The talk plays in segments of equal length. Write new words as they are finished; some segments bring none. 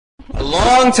A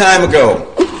long time ago,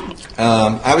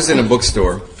 I was in a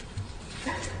bookstore.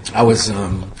 I was,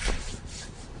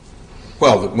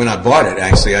 well, when I bought it,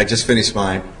 actually, I just finished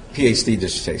my PhD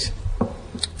dissertation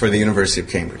for the University of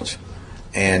Cambridge.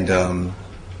 And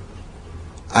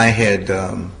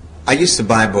I used to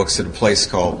buy books at a place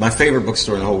called, my favorite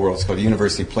bookstore in the whole world is called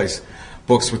University Place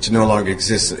Books, which no longer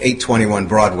exists, at 821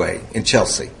 Broadway in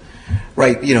Chelsea,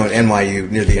 right, you know, at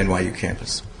NYU, near the NYU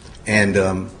campus.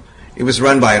 And it was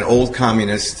run by an old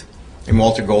communist named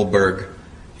Walter Goldberg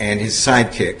and his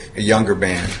sidekick, a younger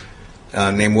man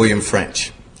named William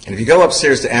French. And if you go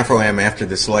upstairs to Afro-Am after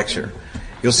this lecture,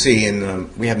 you'll see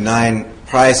we have 9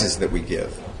 prizes that we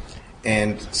give.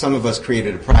 And some of us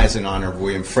created a prize in honor of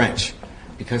William French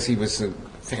because he was a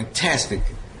fantastic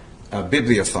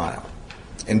bibliophile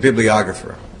and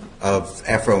bibliographer of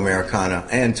Afro-Americana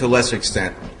and, to a lesser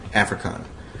extent, Africana.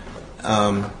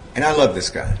 And I love this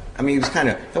guy. I mean, he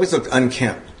always looked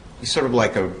unkempt. He's sort of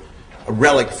like a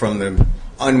relic from the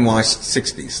unwashed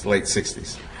 60s, late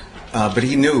 60s. But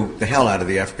he knew the hell out of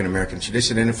the African-American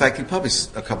tradition, and in fact, he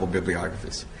published a couple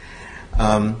bibliographies.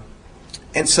 And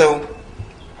so,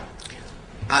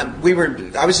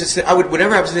 whenever I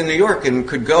was in New York and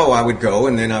could go, I would go,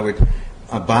 and then I would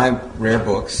buy rare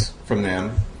books from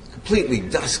them, completely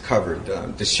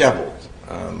dust-covered, disheveled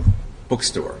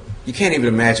bookstore. You can't even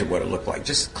imagine what it looked like,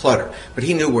 just clutter. But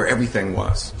he knew where everything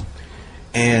was.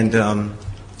 And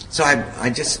so I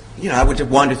just, I would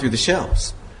just wander through the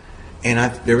shelves.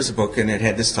 And there was a book, and it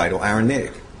had this title, Our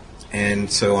Nig.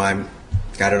 And so I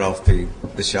got it off the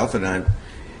shelf, and I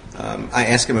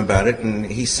asked him about it, and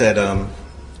he said,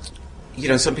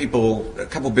 some people, a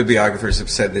couple bibliographers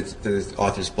have said that the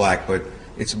author's black, but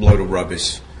it's a load of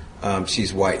rubbish.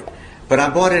 She's white. But I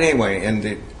bought it anyway, and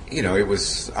it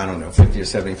was, I don't know, $50 or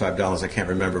 $75, I can't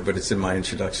remember, but it's in my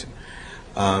introduction.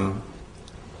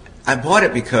 I bought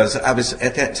it because I was,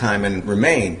 at that time, and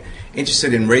remain,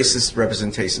 interested in racist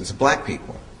representations of black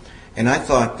people. And I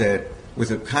thought that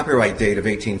with a copyright date of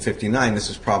 1859, this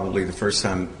was probably the first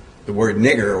time the word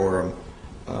nigger, or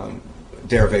a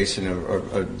derivation or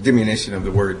a diminution of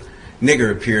the word nigger,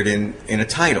 appeared in a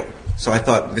title. So I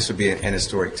thought this would be an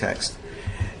historic text.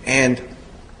 And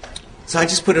so I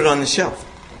just put it on the shelf.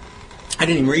 I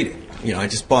didn't even read it. I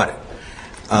just bought it.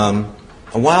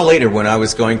 A while later, when I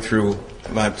was going through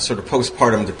my sort of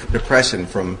postpartum depression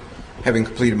from having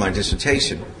completed my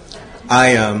dissertation,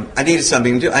 I needed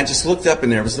something to do. I just looked up,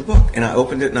 and there was the book. And I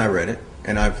opened it, and I read it.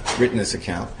 And I've written this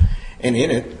account. And in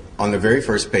it, on the very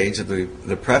first page of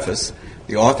the preface,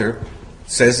 the author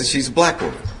says that she's a black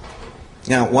woman.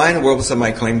 Now, why in the world would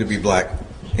somebody claim to be black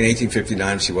in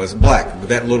 1859 if she wasn't black? With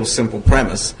that little simple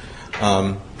premise,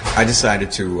 I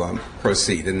decided to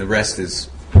proceed, and the rest is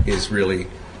really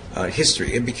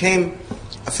history. It became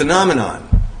a phenomenon,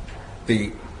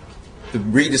 the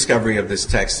rediscovery of this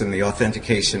text and the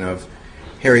authentication of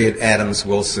Harriet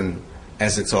Wilson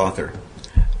as its author.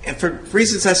 And for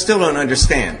reasons I still don't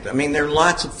understand. I mean, there are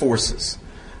lots of forces.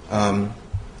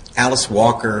 Alice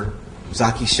Walker,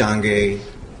 Zaki Shange,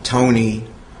 Tony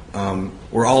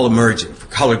were all emerging. For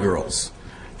Color Girls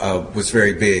was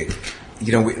very big.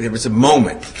 There was a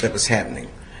moment that was happening.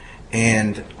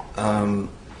 And,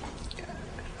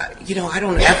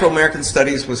 Afro-American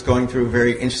studies was going through a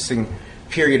very interesting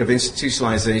period of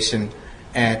institutionalization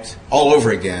all over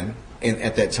again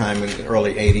at that time in the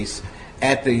early 80s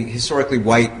at the historically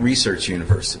white research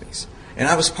universities. And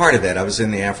I was part of that. I was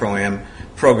in the Afro-Am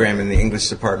program in the English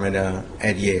department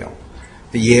at Yale.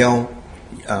 The Yale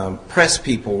press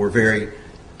people were very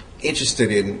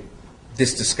interested in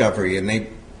this discovery, and they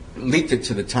leaked it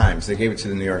to the Times. They gave it to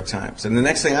the New York Times. And the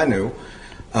next thing I knew,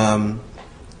 I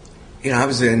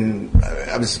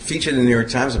was featured in the New York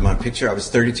Times with my picture. I was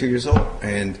 32 years old,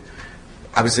 and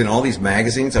I was in all these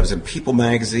magazines. I was in People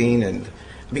magazine, and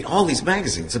all these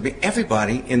magazines.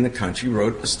 Everybody in the country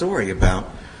wrote a story about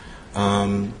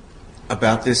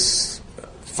this,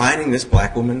 finding this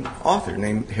black woman author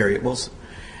named Harriet Wilson.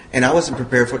 And I wasn't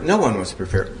prepared for it. No one was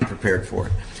prepared for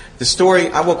it. The story,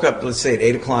 I woke up, let's say, at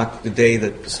 8 o'clock the day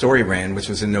that the story ran, which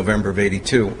was in November of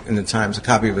 82, in the Times. A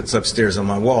copy of it's upstairs on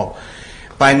my wall.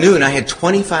 By noon, I had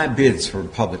 25 bids from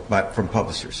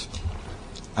publishers.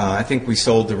 I think we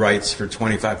sold the rights for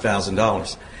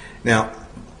 $25,000. Now,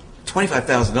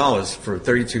 $25,000 for a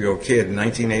 32-year-old kid in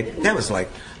 1980, that was like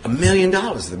 $1 million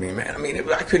to me, man.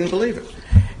 I couldn't believe it.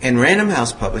 And Random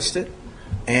House published it,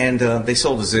 and they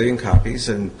sold a zillion copies,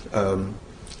 and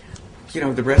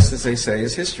the rest, as they say,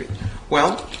 is history.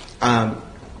 Well,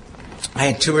 I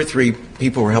had 2 or 3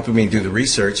 people who were helping me do the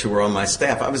research who were on my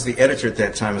staff. I was the editor at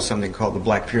that time of something called the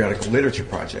Black Periodical Literature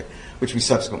Project, which we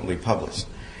subsequently published.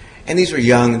 And these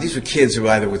were kids who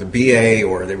either with a BA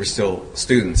or they were still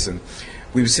students. And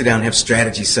we would sit down and have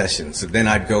strategy sessions. And then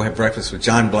I'd go have breakfast with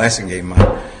John Blassingame,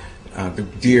 the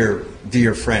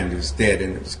dear friend who's dead,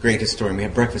 and it was a great historian. We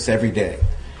had breakfast every day.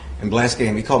 And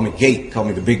Blassingame, he called me Gate, called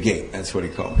me the Big Gate. That's what he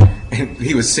called me. And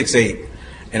he was 6'8",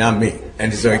 and I'm me.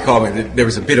 And so he called me. There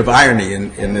was a bit of irony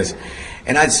in this.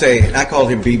 And I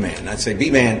called him B-Man. I'd say,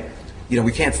 B-Man,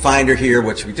 we can't find her here.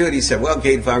 What should we do? And he said, well,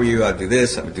 Gate, if I were you, I'd do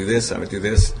this, I would do this, I would do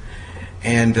this.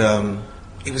 And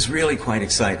it was really quite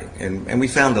exciting. And we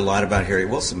found a lot about Harriet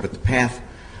Wilson, but the path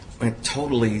went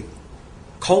totally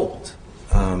cold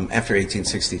after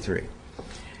 1863.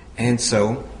 And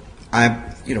so I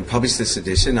published this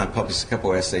edition. I published a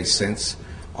couple essays since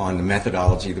on the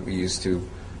methodology that we used to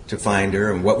find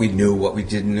her and what we knew, what we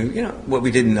didn't know, what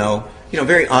we didn't know.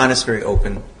 Very honest, very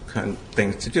open kind of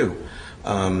thing to do.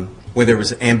 Where there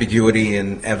was ambiguity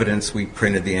in evidence, we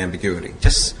printed the ambiguity,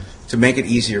 just to make it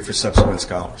easier for subsequent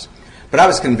scholars. But I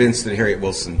was convinced that Harriet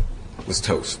Wilson was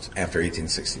toast after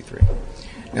 1863.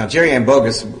 Now, Jerry Ann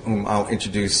Bogus, whom I'll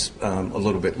introduce a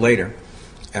little bit later,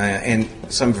 and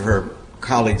some of her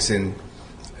colleagues in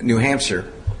New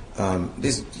Hampshire,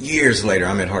 this years later,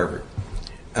 I'm at Harvard,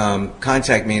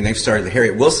 contact me, and they've started the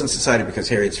Harriet Wilson Society because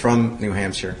Harriet's from New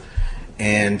Hampshire,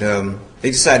 and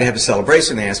they decided to have a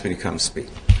celebration. They asked me to come speak.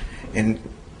 And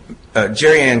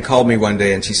Jerry Ann called me one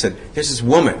day, and she said, there's this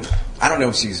woman. I don't know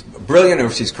if she's brilliant or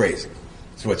if she's crazy,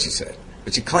 is what she said.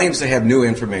 But she claims to have new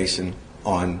information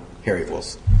on Harriet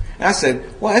Wilson. And I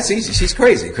said, well, that's easy. She's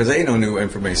crazy, because there ain't no new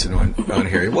information on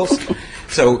Harriet Wilson.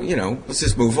 So, let's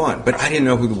just move on. But I didn't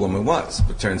know who the woman was.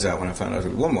 But it turns out when I found out who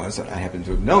the woman was, I happened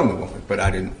to have known the woman, but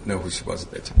I didn't know who she was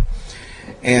at that time.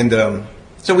 And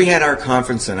so we had our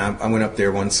conference, and I went up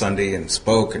there one Sunday and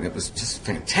spoke, and it was just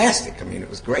fantastic. I mean, it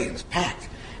was great. It was packed.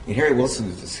 And Harriet Wilson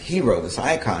is this hero, this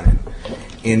icon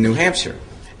in New Hampshire.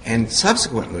 And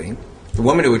subsequently, the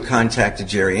woman who had contacted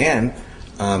Jerry Ann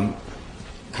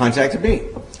contacted me.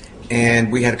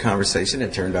 And we had a conversation.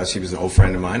 It turned out she was an old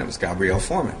friend of mine. It was Gabrielle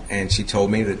Foreman. And she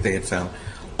told me that they had found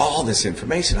all this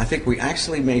information. I think we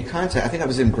actually made contact. I think I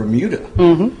was in Bermuda.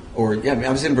 Mm-hmm. I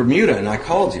was in Bermuda, and I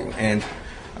called you. And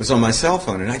I was on my cell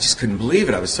phone, and I just couldn't believe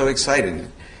it. I was so excited.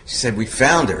 She said, we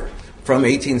found her from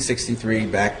 1863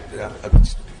 back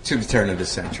to the turn of the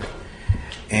century.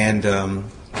 And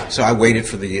so I waited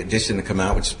for the edition to come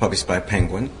out, which was published by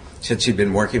Penguin. She said she'd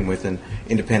been working with an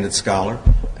independent scholar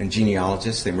and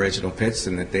genealogist named Reginald Pitts,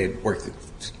 and that they had worked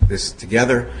this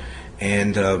together.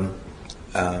 And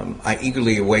I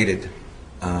eagerly awaited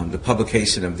the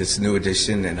publication of this new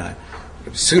edition, and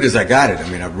as soon as I got it,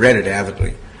 I read it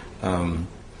avidly. And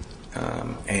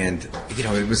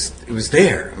it was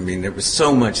there. There was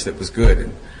so much that was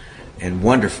good and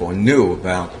wonderful and new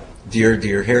about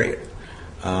dear Harriet.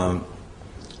 And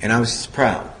I was just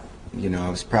proud. I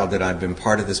was proud that I've been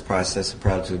part of this process. I'm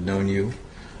proud to have known you.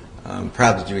 I'm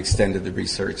proud that you extended the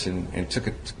research and took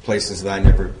it to places that I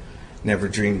never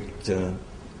dreamed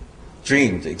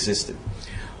existed.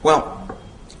 Well,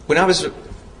 when I was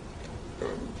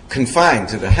confined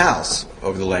to the house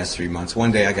over the last 3 months,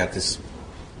 one day I got this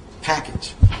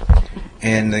package,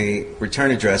 and the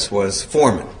return address was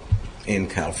Foreman in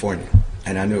California,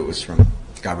 and I knew it was from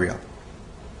Gabrielle.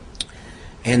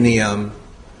 And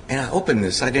I opened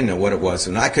this. I didn't know what it was,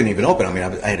 and I couldn't even open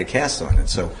it. I had a cast on it.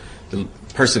 So the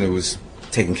person who was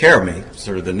taking care of me,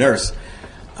 sort of the nurse,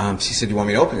 she said, "Do you want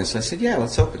me to open this?" I said, "Yeah,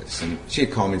 let's open this." And she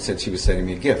had called me and said she was sending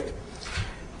me a gift.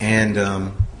 And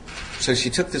so she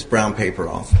took this brown paper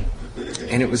off,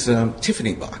 and it was a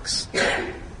Tiffany box.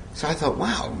 So I thought,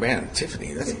 wow, man,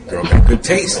 Tiffany, that's a girl got good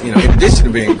taste. In addition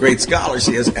to being a great scholar,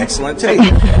 she has excellent taste. I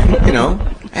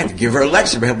had to give her a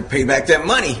lecture to help her pay back that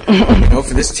money,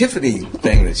 for this Tiffany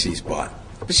thing that she's bought.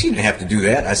 But she didn't have to do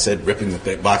that, I said, ripping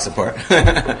that box apart.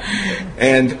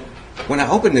 And when I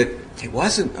opened it, it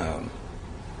wasn't a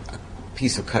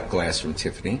piece of cut glass from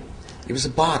Tiffany. It was a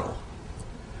bottle,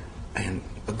 and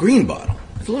a green bottle.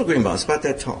 It's a little green bottle. It's about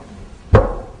that tall.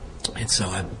 And so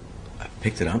I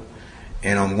picked it up.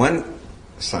 And on one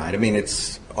side,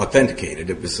 it's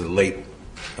authenticated. It was a late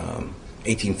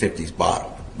 1850s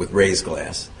bottle with raised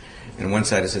glass. And on one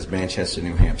side it says Manchester,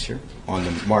 New Hampshire, on the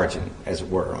margin, as it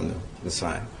were, on the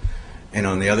side. And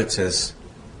on the other it says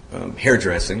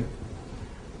hairdressing.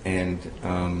 And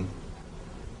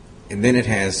then it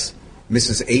has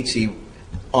Mrs. H.E.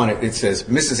 on it. It says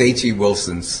Mrs. H.E.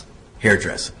 Wilson's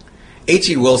hairdressing.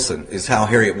 H.E. Wilson is how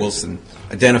Harriet Wilson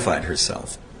identified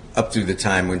herself up through the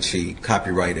time when she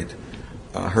copyrighted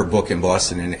her book in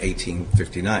Boston in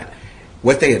 1859.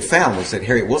 What they had found was that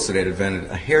Harriet Wilson had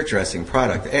invented a hairdressing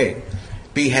product, A.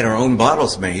 B, had her own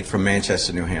bottles made from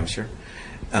Manchester, New Hampshire.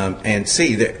 and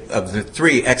see that of the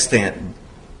 3 extant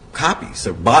copies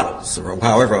or bottles, or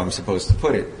however I'm supposed to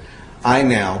put it, I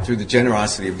now, through the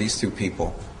generosity of these 2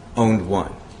 people, owned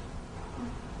 1.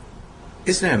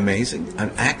 Isn't that amazing?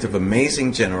 An act of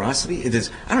amazing generosity. It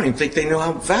is. I don't even think they know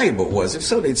how valuable it was. If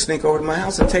so, they'd sneak over to my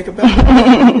house and take it back.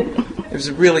 It was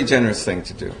a really generous thing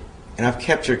to do. And I've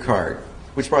kept your card,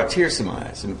 which brought tears to my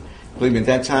eyes. And believe me, at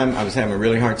that time, I was having a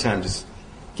really hard time just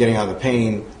getting out of the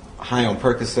pain, high on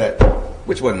Percocet,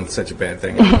 which wasn't such a bad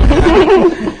thing.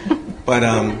 But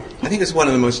I think it's one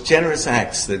of the most generous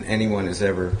acts that anyone has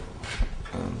ever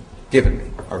given me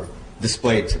or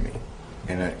displayed to me.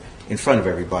 And in front of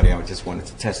everybody, I just wanted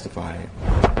to testify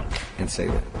and say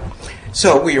that.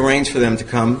 So we arranged for them to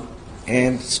come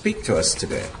and speak to us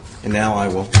today. And now I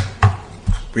will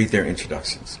read their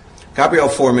introductions. Gabrielle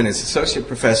Foreman is Associate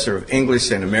Professor of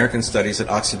English and American Studies at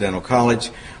Occidental College,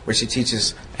 where she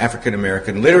teaches African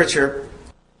American literature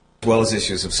as well as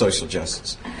issues of social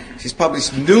justice. She's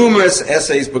published numerous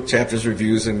essays, book chapters,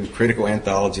 reviews, and critical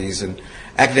anthologies in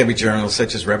academic journals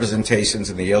such as Representations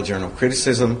in the Yale Journal of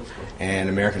Criticism and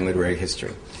American Literary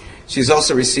History. She's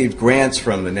also received grants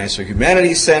from the National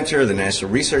Humanities Center, the National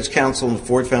Research Council, the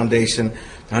Ford Foundation,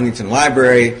 the Huntington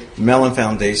Library, the Mellon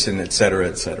Foundation, et cetera,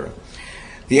 et cetera.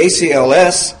 The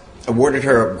ACLS awarded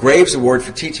her a Graves Award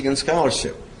for Teaching and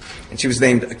Scholarship, and she was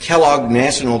named a Kellogg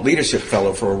National Leadership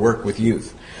Fellow for her work with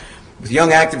youth. With young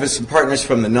activists and partners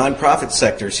from the nonprofit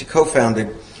sector, she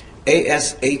co-founded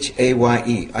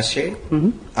ASHAYE, Ashe?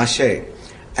 Ashe,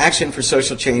 Action for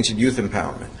Social Change and Youth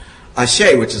Empowerment.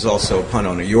 Ashe, which is also a pun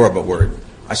on a Yoruba word.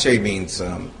 Ashe means,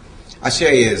 Ashe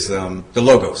is the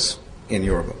logos in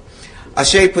Yoruba.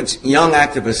 Ashe puts young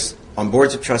activists on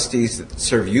boards of trustees that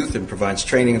serve youth and provides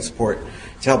training and support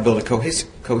to help build a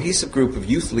cohesive group of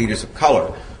youth leaders of color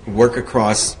who work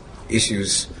across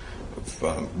issues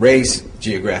of race,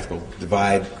 geographical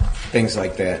divide, things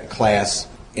like that, class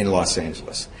in Los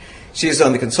Angeles. She is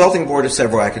on the consulting board of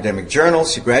several academic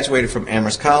journals. She graduated from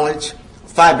Amherst College,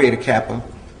 Phi Beta Kappa,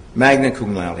 magna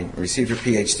cum laude, and received her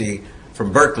PhD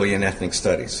from Berkeley in ethnic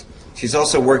studies. She's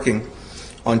also working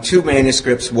on 2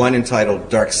 manuscripts, one entitled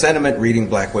Dark Sentiment, Reading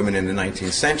Black Women in the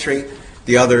 19th Century,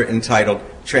 the other entitled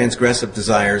Transgressive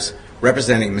Desires,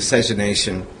 Representing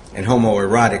Miscegenation and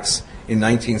Homoerotics in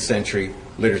 19th Century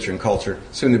Literature and Culture,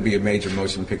 soon to be a major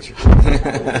motion picture.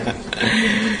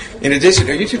 In addition,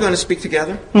 are you 2 going to speak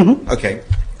together? Mm-hmm. Okay.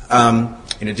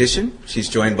 In addition, she's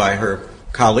joined by her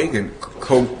colleague and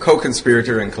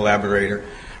co-conspirator and collaborator,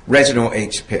 Reginald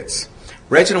H. Pitts.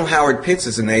 Reginald Howard Pitts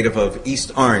is a native of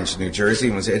East Orange, New Jersey,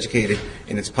 and was educated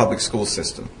in its public school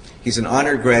system. He's an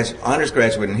honors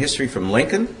graduate in history from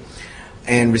Lincoln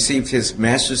and received his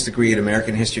master's degree in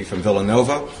American history from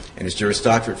Villanova and his Juris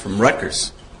Doctorate from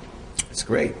Rutgers. It's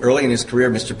great. Early in his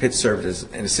career, Mr. Pitts served as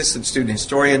an assistant student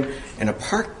historian and a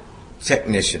park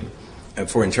technician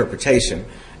for interpretation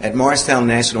at Morristown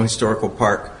National Historical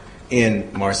Park in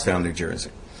Morristown, New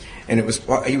Jersey. And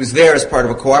he was there as part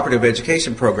of a cooperative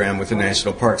education program with the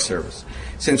National Park Service.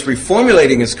 Since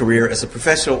reformulating his career as a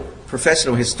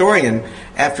professional historian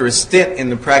after a stint in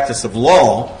the practice of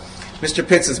law, Mr.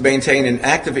 Pitts has maintained an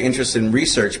active interest in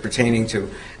research pertaining to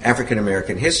African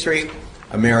American history,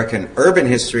 American urban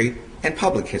history, and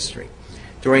public history.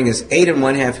 During his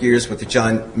 8.5 years with the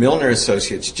John Milner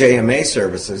Associates JMA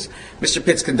services, Mr.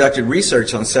 Pitts conducted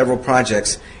research on several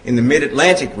projects in the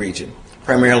Mid-Atlantic region,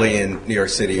 primarily in New York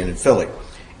City and in Philly,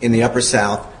 in the Upper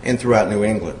South, and throughout New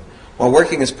England. While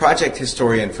working as project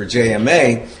historian for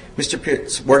JMA, Mr.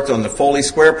 Pitts worked on the Foley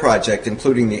Square project,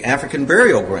 including the African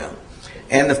burial ground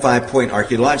and the 5 Point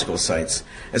archaeological sites,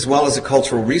 as well as a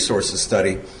cultural resources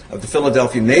study of the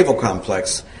Philadelphia Naval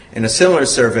Complex and a similar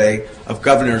survey of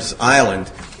Governor's Island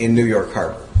in New York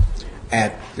Harbor.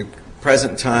 At the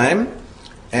present time,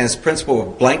 as principal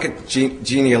of Blanket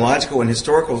Genealogical and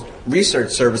Historical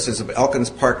Research Services of Elkins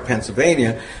Park,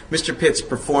 Pennsylvania, Mr. Pitts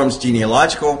performs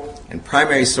genealogical and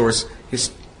primary source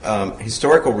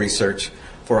historical research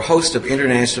for a host of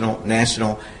international,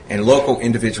 national, and local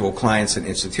individual clients and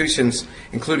institutions,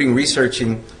 including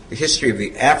researching the history of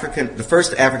the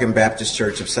first African Baptist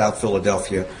Church of South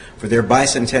Philadelphia for their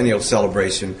bicentennial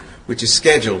celebration, which is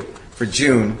scheduled for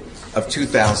June of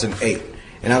 2008.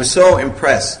 And I was so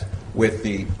impressed with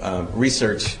the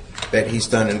research that he's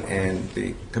done and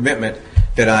the commitment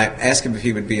that I asked him if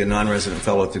he would be a non-resident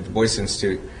fellow at the Du Bois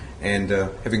Institute, and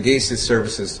have engaged his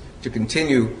services to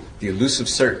continue the elusive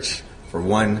search for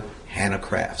one Hannah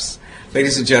Crafts.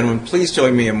 Ladies and gentlemen, please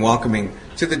join me in welcoming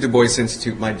to the Du Bois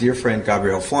Institute my dear friend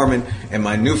Gabrielle Foreman and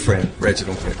my new friend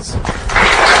Reginald Pitts.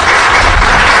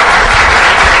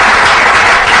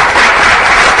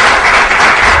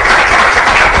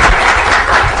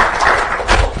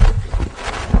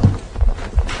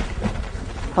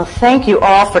 Well, thank you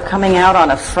all for coming out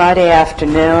on a Friday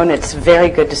afternoon. It's very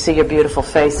good to see your beautiful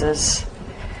faces.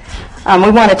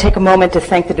 We want to take a moment to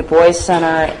thank the Du Bois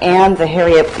Center and the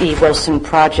Harriet E. Wilson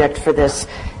Project for this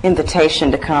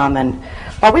invitation to come. And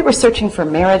while we were searching for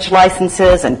marriage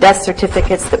licenses and death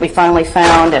certificates that we finally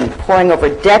found and poring over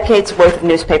decades' worth of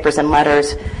newspapers and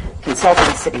letters,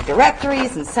 consulting city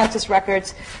directories and census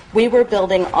records, we were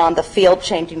building on the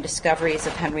field-changing discoveries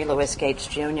of Henry Louis Gates,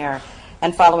 Jr.,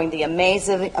 and following the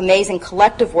amazing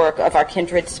collective work of our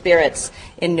kindred spirits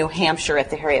in New Hampshire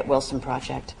at the Harriet Wilson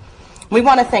Project. We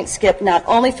want to thank Skip not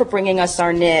only for bringing us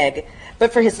Our Nig,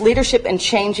 but for his leadership in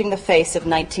changing the face of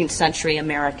 19th century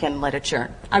American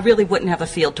literature. I really wouldn't have a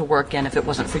field to work in if it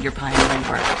wasn't for your pioneering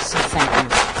work, so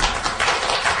thank you.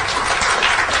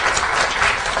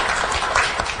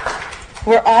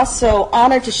 We're also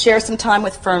honored to share some time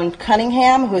with Fern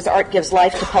Cunningham, whose art gives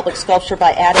life to public sculpture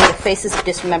by adding the faces of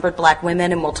disremembered black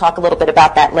women, and we'll talk a little bit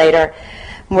about that later.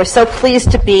 And we're so pleased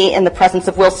to be in the presence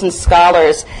of Wilson's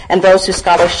scholars and those whose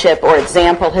scholarship or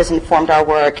example has informed our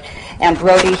work. And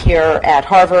Brody here at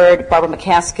Harvard, Barbara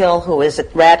McCaskill, who is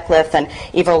at Radcliffe, and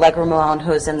Eva Legramone,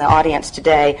 who is in the audience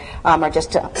today, are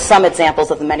just some examples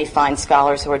of the many fine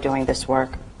scholars who are doing this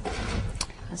work.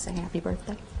 I say happy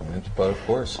birthday. But of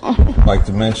course, I'd like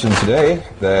to mention today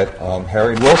that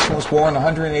Harriet Wilson was born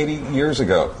 180 years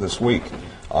ago this week.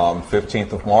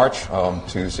 15th of March,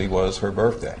 Tuesday, was her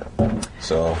birthday.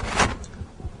 So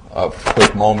a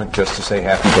quick moment just to say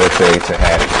happy birthday to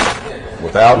Hattie.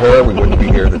 Without her, we wouldn't be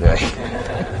here today.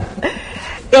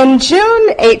 In June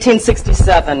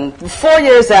 1867, 4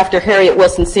 years after Harriet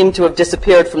Wilson seemed to have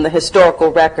disappeared from the historical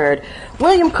record,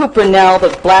 William Cooper Nell,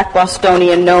 the black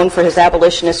Bostonian known for his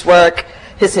abolitionist work,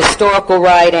 his historical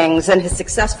writings, and his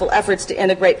successful efforts to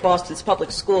integrate Boston's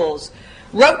public schools,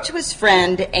 wrote to his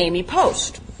friend Amy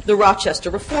Post, the Rochester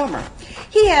reformer.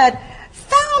 He had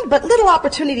found but little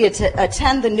opportunity to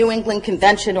attend the New England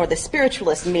Convention or the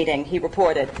Spiritualist meeting, he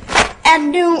reported,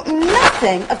 and knew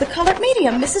nothing of the colored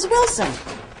medium, Mrs. Wilson.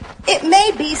 It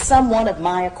may be some one of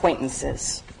my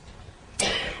acquaintances.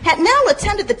 Had Nell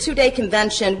attended the two-day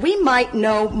convention, we might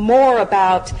know more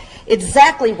about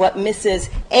exactly what Mrs.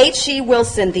 H.E.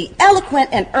 Wilson, the eloquent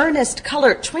and earnest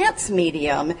colored trance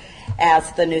medium,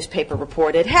 as the newspaper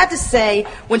reported, had to say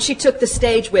when she took the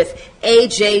stage with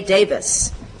A.J.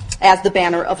 Davis, as the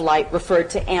Banner of Light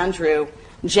referred to Andrew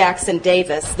Jackson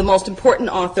Davis, the most important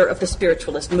author of the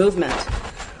spiritualist movement.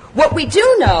 What we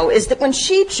do know is that when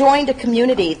she joined a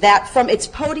community that from its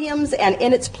podiums and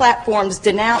in its platforms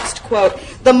denounced, quote,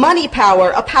 the money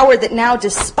power, a power that now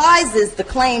despises the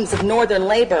claims of Northern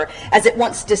labor as it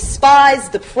once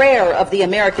despised the prayer of the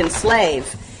American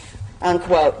slave,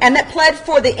 unquote, and that pled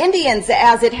for the Indians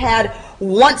as it had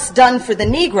once done for the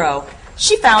Negro,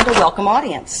 she found a welcome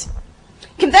audience.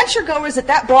 Convention goers at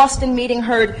that Boston meeting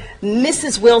heard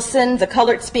Mrs. Wilson, the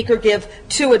colored speaker, give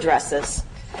two addresses.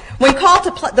 When called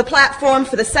to the platform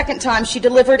for the second time, she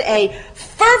delivered a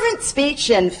fervent speech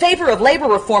in favor of labor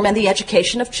reform and the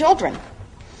education of children.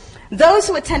 Those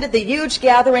who attended the huge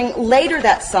gathering later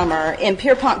that summer in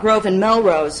Pierpont Grove and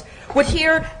Melrose would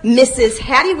hear Mrs.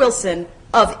 Hattie Wilson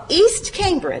of East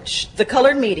Cambridge, the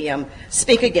colored medium,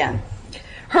 speak again.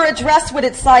 Her address would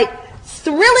incite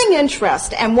thrilling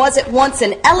interest and was at once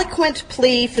an eloquent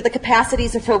plea for the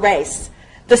capacities of her race,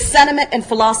 the sentiment and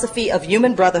philosophy of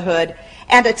human brotherhood,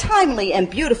 and a timely and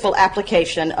beautiful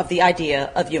application of the idea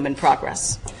of human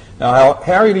progress. Now,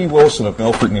 Harriet E. Wilson of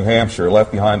Milford, New Hampshire,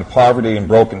 left behind the poverty and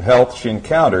broken health she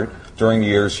encountered during the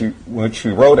years in which she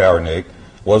wrote Our Nig,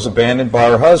 was abandoned by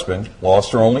her husband,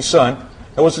 lost her only son,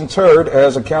 and was interred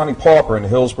as a county pauper in the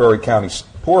Hillsborough County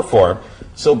Poor Farm,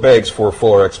 still begs for a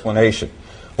fuller explanation.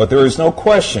 But there is no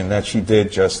question that she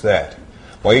did just that.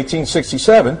 By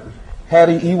 1867,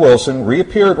 Hattie E. Wilson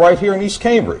reappeared right here in East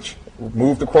Cambridge,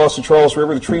 moved across the Charles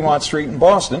River to Tremont Street in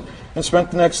Boston, and spent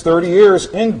the next 30 years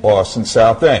in Boston's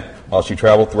South End, while she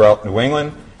traveled throughout New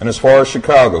England and as far as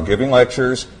Chicago, giving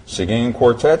lectures, singing in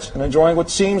quartets, and enjoying what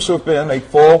seems to have been a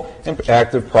full and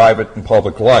active private and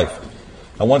public life.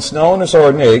 And once known as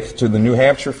Our Nig to the New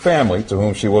Hampshire family to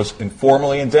whom she was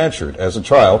informally indentured as a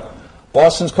child,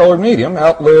 Boston's colored medium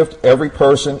outlived every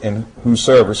person in whose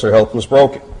service her health was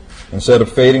broken. Instead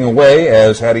of fading away,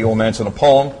 as Hattie laments in a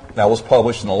poem that was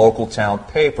published in the local town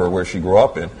paper where she grew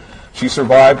up in, she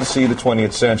survived to see the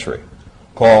 20th century.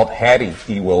 Called Hattie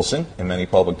E. Wilson in many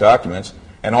public documents,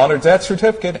 and on her death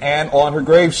certificate and on her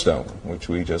gravestone, which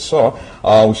we just saw,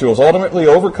 she was ultimately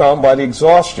overcome by the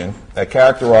exhaustion that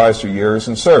characterized her years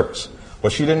in service.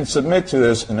 But she didn't submit to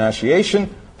this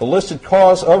initiation, the listed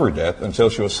cause of her death, until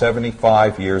she was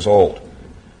 75 years old.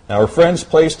 Now, her friends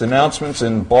placed announcements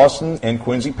in Boston and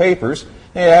Quincy papers.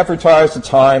 They advertised the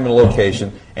time and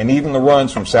location, and even the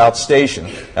runs from South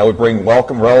Station that would bring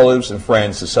welcome relatives and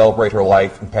friends to celebrate her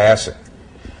life and passing.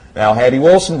 Now, Hattie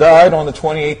Wilson died on the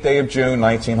 28th day of June,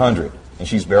 1900, and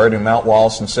she's buried in Mount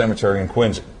Wollaston Cemetery in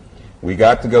Quincy. We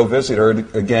got to go visit her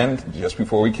again just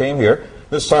before we came here,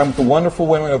 this time with the wonderful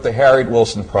women of the Harriet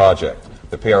Wilson Project,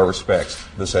 to pay our respects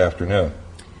this afternoon.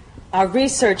 Our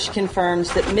research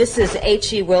confirms that Mrs.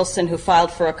 H.E. Wilson, who filed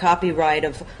for a copyright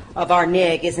of Our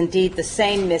Nig, is indeed the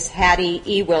same Miss Hattie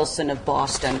E. Wilson of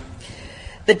Boston.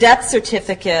 The death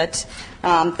certificate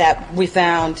that we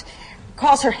found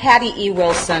calls her Hattie E.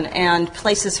 Wilson and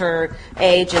places her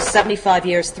age as 75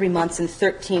 years, 3 months, and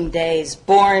 13 days,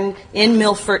 born in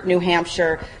Milford, New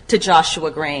Hampshire, to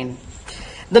Joshua Green.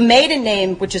 The maiden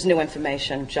name, which is new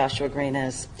information, Joshua Green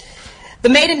is. The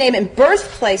maiden name and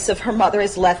birthplace of her mother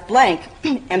is left blank,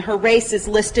 and her race is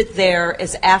listed there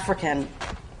as African.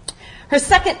 Her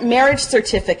second marriage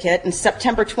certificate in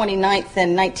September 29th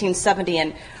in 1970,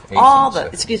 and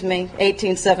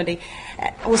 1870.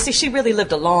 Well, see, she really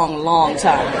lived a long, long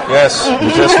time. Yes,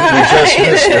 we just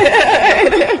missed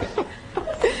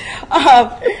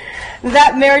her.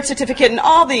 That marriage certificate and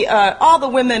all the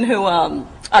women who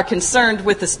are concerned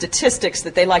with the statistics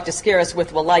that they like to scare us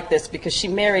with will like this, because she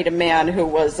married a man who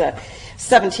was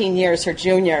 17 years her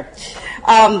junior.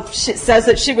 She says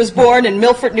that she was born in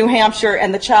Milford, New Hampshire,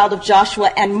 and the child of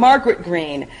Joshua and Margaret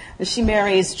Green. She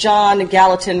marries John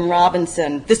Gallatin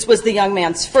Robinson. This was the young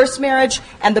man's first marriage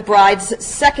and the bride's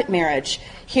second marriage.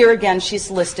 Here again,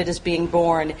 she's listed as being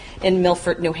born in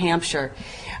Milford, New Hampshire.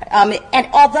 And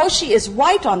although she is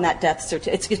white on that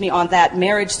on that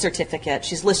marriage certificate,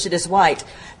 she's listed as white.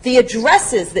 The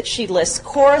addresses that she lists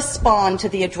correspond to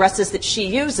the addresses that she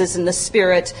uses in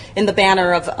the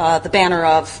banner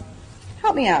of.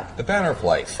 Help me out. The Banner of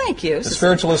Light. Thank you. The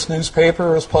Spiritualist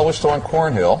newspaper was published on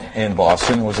Cornhill in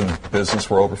Boston, was in business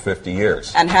for over 50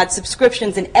 years. And had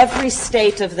subscriptions in every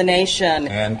state of the nation.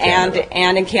 And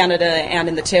in Canada and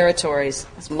in the territories.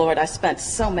 Lord, I spent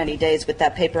so many days with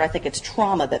that paper, I think it's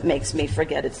trauma that makes me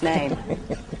forget its name.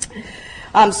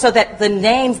 So that the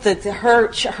names,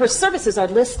 her services are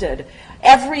listed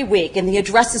every week, and the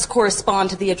addresses correspond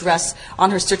to the address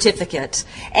on her certificate.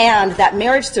 And that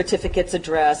marriage certificate's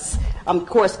address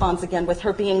corresponds again with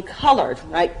her being colored,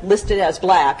 right, listed as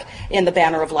black in the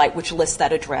Banner of Light, which lists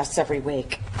that address every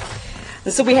week.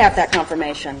 And so we have that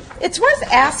confirmation. It's worth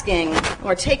asking,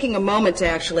 or taking a moment to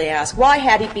actually ask, why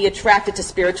Hattie be attracted to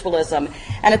spiritualism?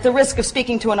 And at the risk of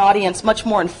speaking to an audience much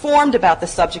more informed about the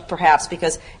subject, perhaps,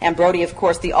 because Ann Brody, of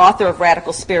course, the author of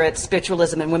Radical Spirits,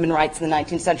 Spiritualism, and Women's Rights in the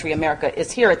 19th Century America,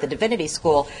 is here at the Divinity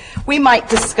School, we might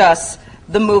discuss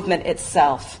the movement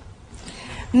itself.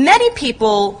 Many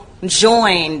people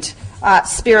joined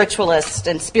spiritualists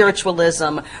and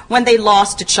spiritualism when they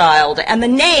lost a child, and the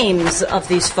names of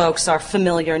these folks are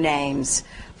familiar names.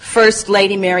 First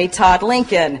Lady Mary Todd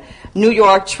Lincoln, New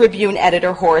York Tribune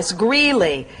editor Horace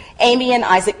Greeley, Amy and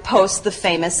Isaac Post, the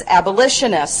famous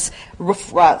abolitionists,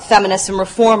 feminists and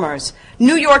reformers,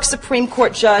 New York Supreme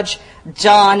Court Judge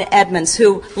John Edmonds,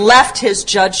 who left his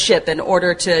judgeship in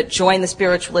order to join the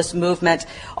spiritualist movement,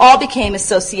 all became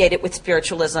associated with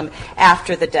spiritualism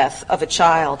after the death of a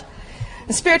child.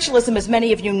 And spiritualism, as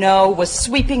many of you know, was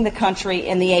sweeping the country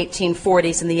in the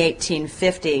 1840s and the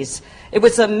 1850s. It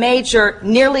was a major,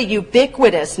 nearly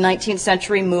ubiquitous 19th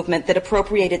century movement that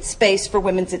appropriated space for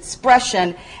women's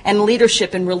expression and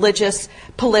leadership in religious,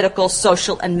 political,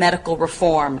 social, and medical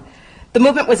reform. The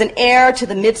movement was an heir to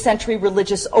the mid-century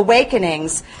religious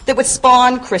awakenings that would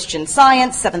spawn Christian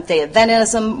Science, Seventh-day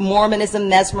Adventism, Mormonism,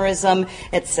 Mesmerism,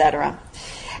 etc.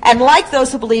 And like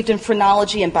those who believed in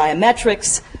phrenology and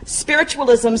biometrics,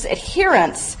 spiritualism's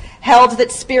adherents held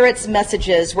that spirits'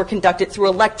 messages were conducted through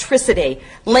electricity,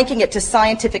 linking it to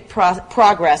scientific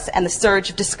progress and the surge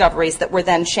of discoveries that were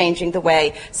then changing the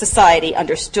way society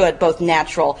understood both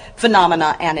natural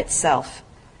phenomena and itself.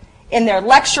 In their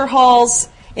lecture halls,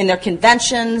 in their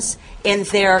conventions, in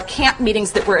their camp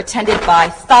meetings that were attended by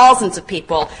thousands of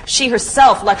people. She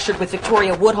herself lectured with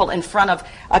Victoria Woodhull in front of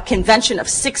a convention of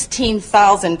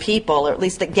 16,000 people, or at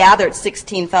least it gathered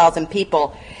 16,000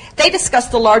 people. They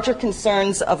discussed the larger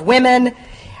concerns of women,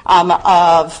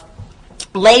 of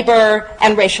labor,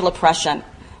 and racial oppression.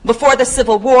 Before the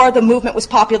Civil War, the movement was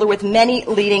popular with many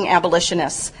leading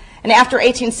abolitionists. And after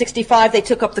 1865, they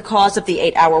took up the cause of the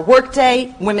 8-hour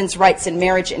workday, women's rights in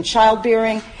marriage and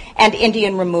childbearing, and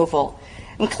Indian removal.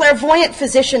 And clairvoyant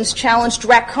physicians challenged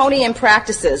draconian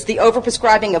practices, the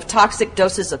overprescribing of toxic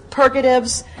doses of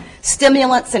purgatives,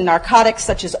 stimulants and narcotics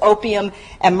such as opium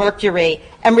and mercury,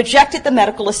 and rejected the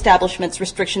medical establishment's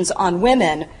restrictions on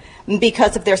women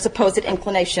because of their supposed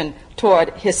inclination toward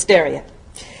hysteria.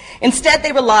 Instead,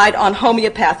 they relied on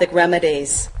homeopathic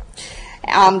remedies.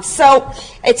 So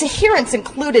its adherents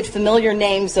included familiar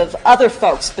names of other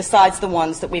folks besides the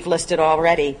ones that we've listed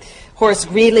already. Horace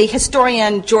Greeley,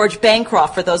 historian George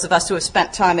Bancroft, for those of us who have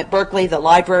spent time at Berkeley, the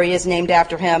library is named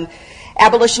after him.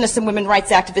 Abolitionist and women's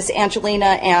rights activists Angelina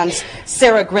and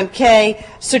Sarah Grimke,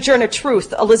 Sojourner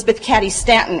Truth, Elizabeth Cady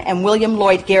Stanton, and William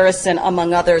Lloyd Garrison,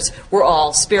 among others, were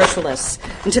all spiritualists.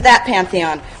 And to that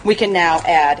pantheon, we can now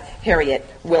add Harriet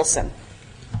Wilson.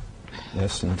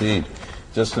 Yes, indeed.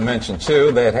 Just to mention,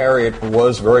 too, that Harriet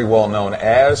was very well known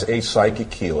as a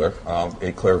psychic healer,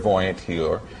 a clairvoyant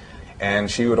healer,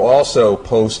 and she would also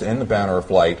post in the Banner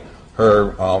of Light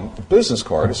her business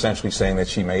card, essentially saying that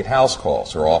she made house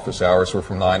calls. Her office hours were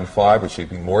from 9 to 5, but she'd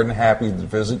be more than happy to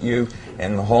visit you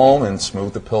in the home and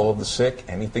smooth the pillow of the sick.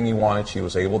 Anything you wanted, she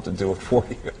was able to do it for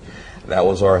you. That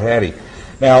was our Hattie.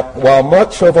 Now, while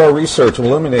much of our research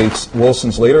eliminates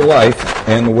Wilson's later life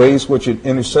and the ways which it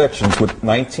intersections with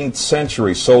 19th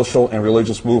century social and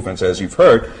religious movements, as you've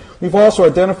heard, we've also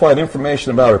identified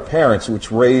information about her parents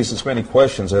which raise as many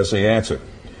questions as they answer.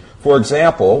 For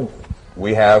example,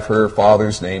 we have her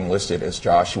father's name listed as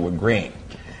Joshua Green.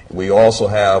 We also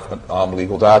have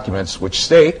legal documents which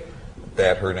state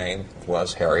that her name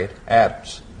was Harriet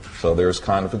Adams. So there's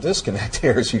kind of a disconnect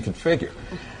here, as you can figure.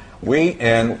 We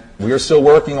are still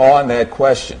working on that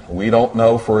question. We don't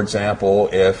know, for example,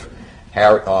 if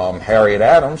Harriet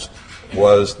Adams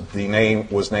was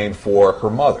named for her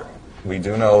mother. We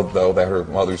do know, though, that her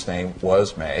mother's name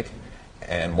was Meg,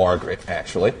 and Margaret,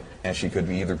 actually, and she could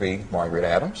either be Margaret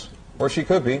Adams or she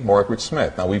could be Margaret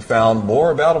Smith. Now, we found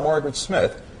more about a Margaret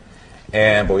Smith,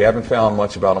 but we haven't found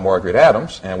much about a Margaret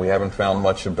Adams, and we haven't found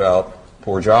much about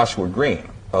poor Joshua Green,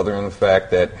 other than the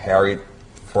fact that Harriet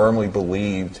firmly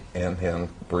believed in him,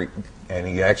 and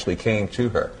he actually came to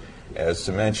her, as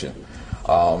to mention.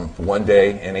 One day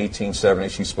in 1870,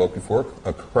 she spoke before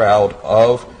a crowd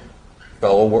of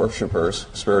fellow worshipers,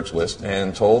 spiritualists,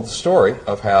 and told the story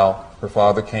of how her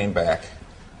father came back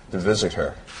to visit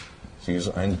her. She was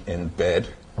in bed,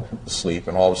 asleep,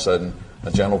 and all of a sudden, a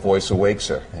gentle voice awakes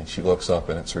her, and she looks up,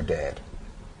 and it's her dad.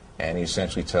 And he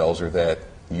essentially tells her that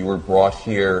you were brought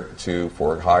here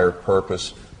for a higher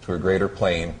purpose, to a greater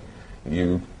plane.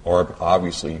 You are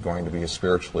obviously going to be a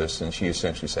spiritualist. And she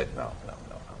essentially said, no.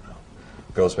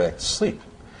 Goes back to sleep.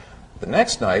 The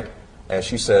next night, as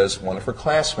she says, one of her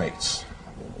classmates,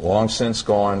 long since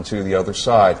gone to the other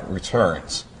side,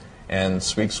 returns and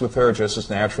speaks with her just as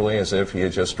naturally as if he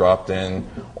had just dropped in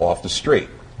off the street.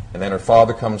 And then her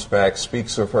father comes back,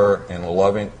 speaks of her in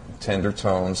loving, tender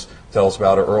tones, tells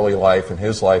about her early life and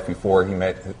his life before he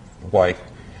met his wife.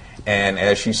 And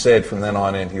as she said, from then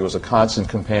on in, he was a constant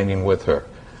companion with her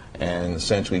and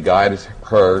essentially guided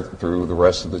her through the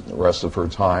rest of her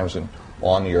times and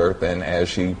on the earth. And as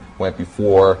she went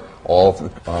before all of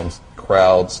the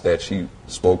crowds that she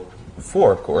spoke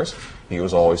before, of course, he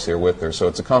was always here with her. So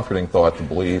it's a comforting thought to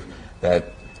believe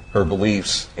that her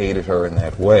beliefs aided her in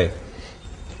that way.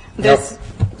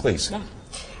 Please.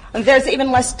 There's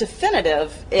even less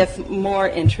definitive, if more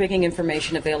intriguing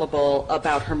information available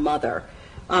about her mother,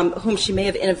 whom she may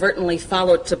have inadvertently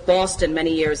followed to Boston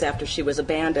many years after she was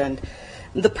abandoned.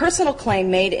 The personal claim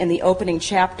made in the opening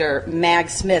chapter, Mag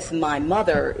Smith, my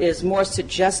mother, is more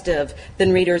suggestive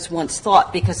than readers once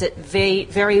thought because it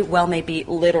very well may be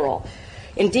literal.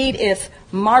 Indeed, if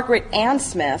Margaret Ann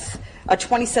Smith, a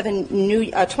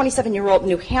 27-year-old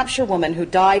New Hampshire woman who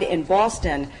died in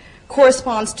Boston,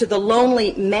 corresponds to the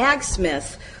lonely Mag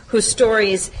Smith, whose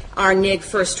stories Our Nig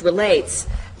first relates,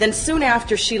 then soon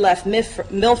after she left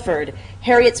Milford,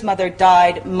 Harriet's mother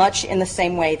died much in the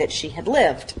same way that she had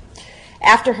lived.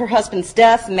 After her husband's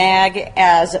death, Mag,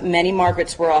 as many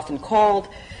Margarets were often called,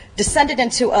 descended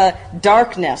into a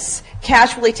darkness,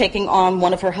 casually taking on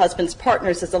one of her husband's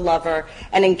partners as a lover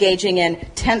and engaging in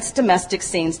tense domestic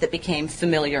scenes that became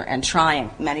familiar and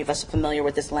trying. Many of us are familiar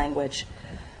with this language.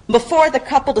 Before the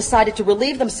couple decided to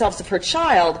relieve themselves of her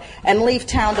child and leave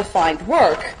town to find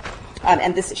work,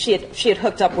 she had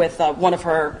hooked up with one of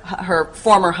her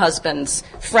former husband's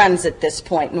friends at this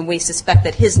point, and we suspect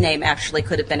that his name actually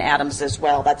could have been Adams as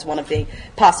well. That's one of the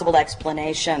possible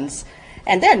explanations.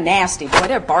 And they're nasty, boy.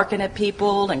 They're barking at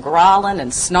people and growling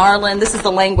and snarling. This is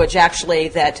the language, actually,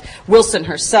 that Wilson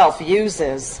herself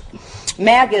uses.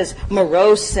 Mag is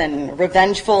morose and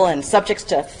revengeful and subject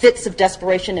to fits of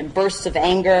desperation and bursts of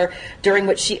anger, during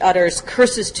which she utters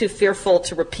curses too fearful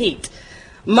to repeat.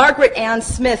 Margaret Ann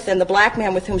Smith and the black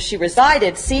man with whom she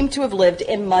resided seemed to have lived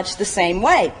in much the same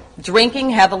way,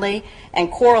 drinking heavily and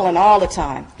quarreling all the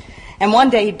time. And one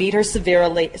day he beat her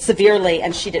severely,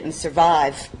 and she didn't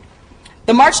survive.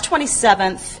 The March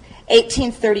 27th,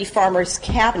 1830 Farmer's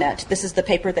Cabinet, this is the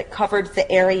paper that covered the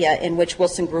area in which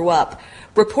Wilson grew up,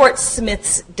 reports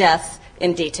Smith's death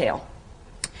in detail.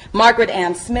 Margaret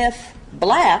Ann Smith,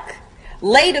 black,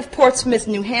 late of Portsmouth,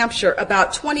 New Hampshire,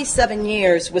 about 27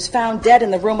 years, was found dead in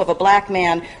the room of a black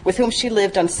man with whom she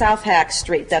lived on South Hack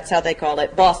Street, that's how they call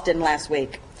it, Boston, last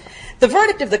week. The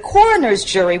verdict of the coroner's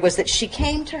jury was that she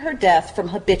came to her death from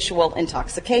habitual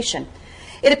intoxication.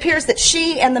 It appears that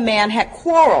she and the man had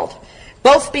quarreled,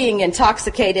 both being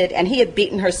intoxicated, and he had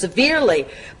beaten her severely,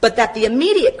 but that the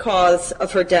immediate cause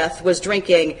of her death was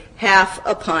drinking half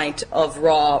a pint of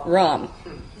raw rum.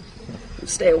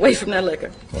 Stay away from that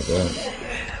liquor. Okay.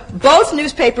 Both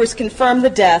newspapers confirm the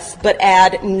death, but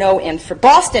add no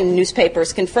Boston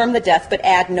newspapers confirm the death, but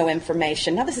add no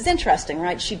information. Now, this is interesting,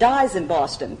 right? She dies in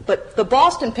Boston, but the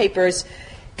Boston papers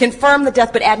confirm the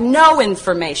death, but add no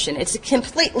information. It's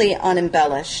completely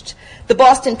unembellished. The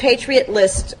Boston Patriot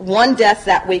lists one death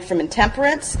that week from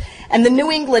intemperance, and the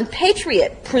New England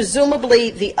Patriot,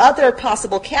 presumably the other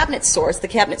possible cabinet source, the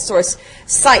cabinet source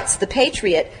cites the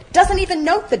Patriot, doesn't even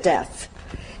note the death.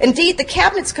 Indeed, the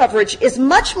cabinet's coverage is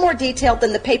much more detailed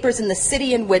than the papers in the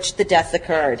city in which the death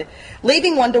occurred,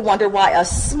 leaving one to wonder why a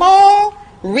small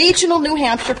regional New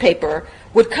Hampshire paper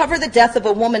would cover the death of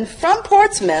a woman from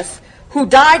Portsmouth who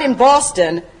died in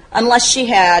Boston unless she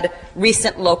had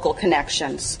recent local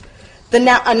connections. The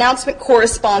announcement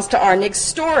corresponds to Our Nig's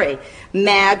story.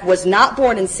 Mag was not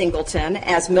born in Singleton,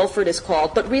 as Milford is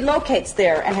called, but relocates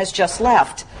there and has just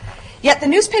left. Yet the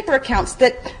newspaper accounts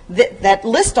that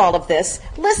list all of this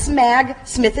lists Mag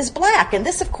Smith as black, and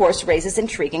this, of course, raises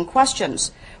intriguing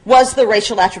questions. Was the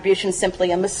racial attribution simply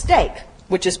a mistake,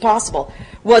 which is possible?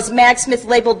 Was Mag Smith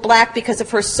labeled black because of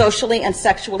her socially and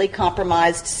sexually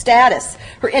compromised status,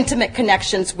 her intimate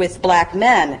connections with black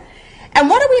men? And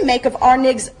what do we make of Our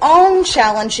Nig's own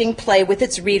challenging play with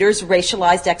its readers'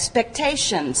 racialized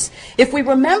expectations? If we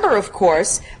remember, of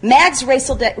course, Mag's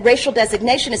racial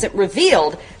designation isn't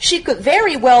revealed. She could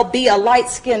very well be a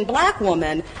light-skinned black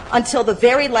woman until the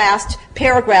very last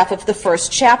paragraph of the first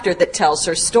chapter that tells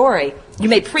her story. You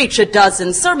may preach a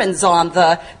dozen sermons on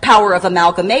the power of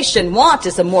amalgamation. Want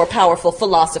is a more powerful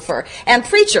philosopher and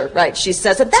preacher, right, she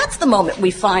says. And that's the moment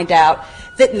we find out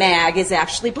that Mag is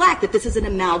actually black, that this is an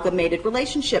amalgamated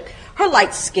relationship. Her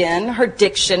light skin, her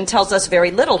diction tells us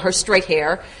very little. Her straight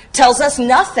hair tells us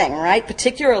nothing, right?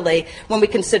 Particularly when we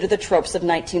consider the tropes of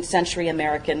 19th century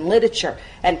American literature,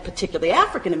 and particularly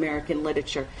African American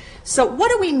literature. So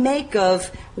what do we make of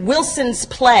Wilson's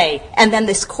play and then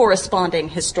this corresponding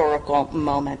historical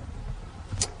moment?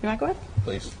 You want to go ahead?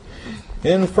 Please.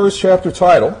 In the first chapter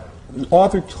title, the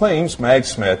author claims Mag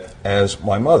Smith as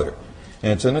my mother,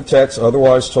 and it's in a text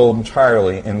otherwise told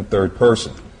entirely in the third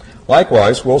person.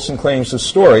 Likewise, Wilson claims the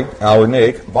story, Our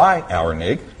Nig, by Our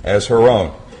Nig, as her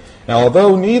own. Now,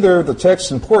 although neither the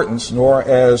text's importance nor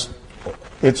as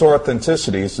its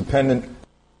authenticity is dependent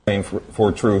claim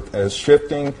for truth as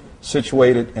shifting,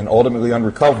 situated, and ultimately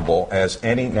unrecoverable as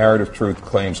any narrative truth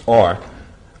claims are,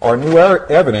 our new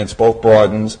evidence both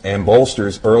broadens and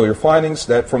bolsters earlier findings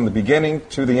that from the beginning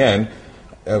to the end,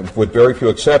 with very few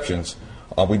exceptions,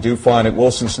 we do find that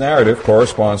Wilson's narrative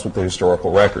corresponds with the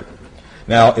historical record.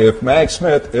 Now, if Mag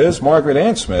Smith is Margaret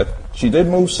Ann Smith, she did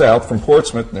move south from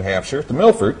Portsmouth, New Hampshire, to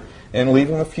Milford, and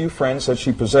leaving a few friends that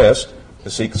she possessed to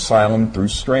seek asylum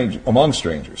among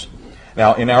strangers.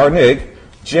 Now, in Our Nig,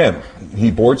 Jim, he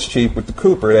boards cheap with the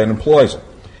Cooper that employs him.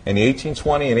 And the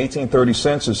 1820 and 1830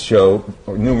 census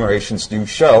enumerations do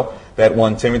show that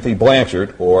one Timothy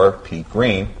Blanchard, or Pete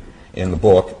Green, in the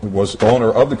book, was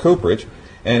owner of the cooperage,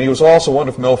 and he was also one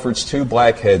of Milford's two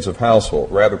black heads of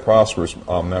household, rather prosperous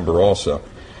member also.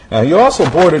 Now, he also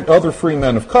boarded other free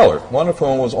men of color, one of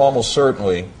whom was almost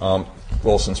certainly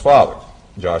Wilson's father,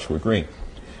 Joshua Green.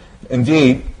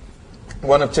 Indeed,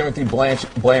 one of Timothy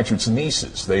Blanchard's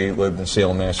nieces, they lived in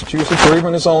Salem, Massachusetts, or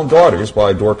even his own daughters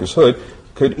by Dorcas Hood,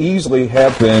 could easily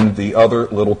have been the other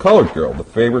little colored girl, the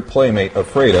favorite playmate of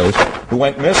Fredo's, who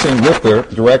went missing with her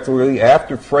directly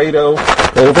after Fredo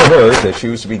overheard that she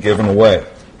was to be given away.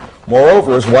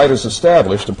 Moreover, as White has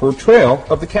established, the portrayal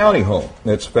of the county home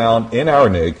that's found in Our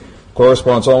Nig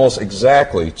corresponds almost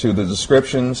exactly to the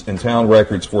descriptions in town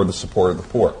records for the support of the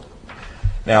poor.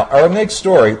 Now, Our Nig's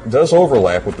story does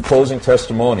overlap with the closing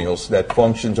testimonials that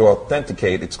function to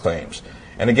authenticate its claims.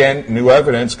 And again, new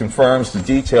evidence confirms the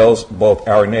details both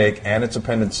Our Nig and its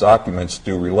appendix documents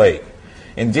do relate.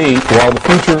 Indeed, while the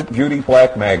future beauty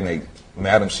black magnate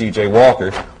Madam C.J.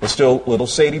 Walker, was still little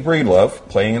Sadie Breedlove,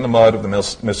 playing in the mud of the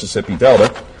Mississippi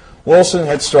Delta, Wilson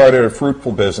had started a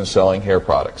fruitful business selling hair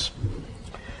products.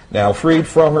 Now, freed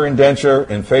from her indenture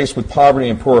and faced with poverty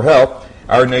and poor health,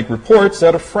 Our Nig reports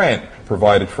that a friend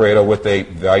provided Fredo with a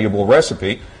valuable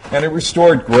recipe, and it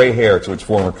restored gray hair to its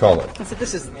former color. So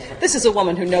this is a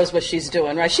woman who knows what she's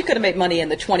doing, right? She could have made money in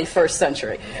the 21st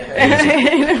century.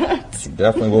 She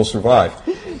definitely will survive.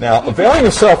 Now, availing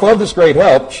herself of this great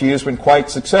help, she has been quite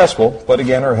successful, but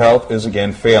again, her health is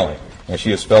again failing, and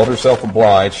she has felt herself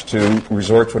obliged to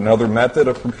resort to another method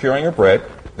of procuring her bread,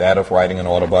 that of writing an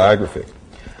autobiography.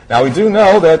 Now, we do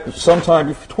know that sometime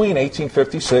between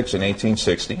 1856 and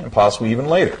 1860, and possibly even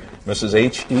later, Mrs.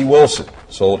 H.E. Wilson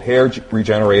sold hair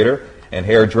regenerator and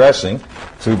hair dressing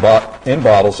in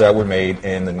bottles that were made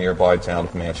in the nearby town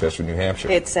of Manchester, New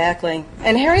Hampshire. Exactly.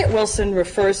 And Harriet Wilson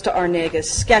refers to Our Nig as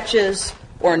sketches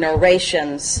or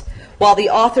narrations, while the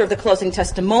author of the closing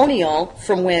testimonial,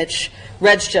 from which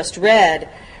Reg just read,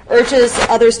 urges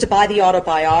others to buy the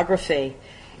autobiography.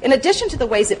 In addition to the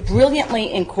ways it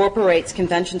brilliantly incorporates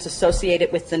conventions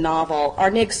associated with the novel,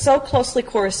 Our Nig so closely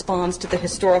corresponds to the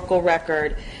historical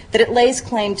record that it lays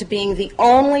claim to being the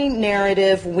only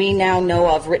narrative we now know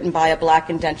of written by a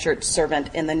black indentured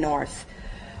servant in the North.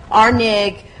 Our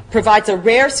Nig provides a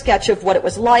rare sketch of what it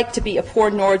was like to be a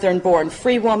poor northern-born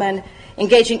free woman,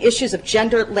 engaging issues of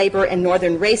gender, labor, and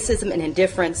northern racism and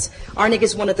indifference. Our Nig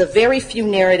is one of the very few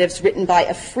narratives written by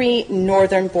a free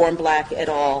northern-born black at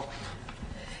all.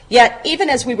 Yet, even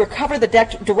as we recover the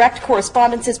direct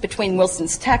correspondences between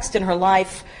Wilson's text and her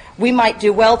life, we might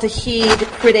do well to heed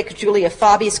critic Julia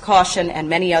Fabi's caution, and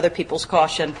many other people's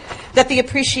caution, that the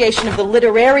appreciation of the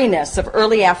literariness of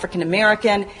early African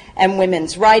American and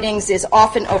women's writings is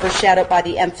often overshadowed by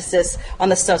the emphasis on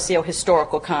the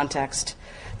socio-historical context.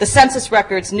 The census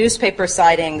records, newspaper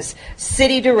sightings,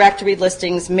 city directory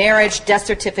listings, marriage, death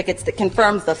certificates that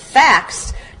confirm the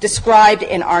facts described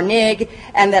in Our Nig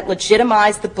and that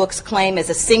legitimize the book's claim as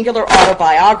a singular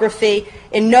autobiography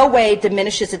in no way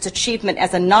diminishes its achievement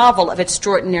as a novel of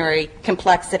extraordinary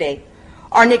complexity.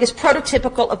 Our Nig is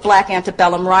prototypical of black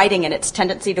antebellum writing in its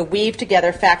tendency to weave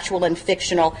together factual and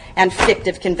fictional and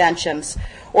fictive conventions,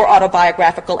 or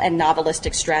autobiographical and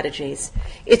novelistic strategies.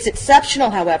 It's exceptional,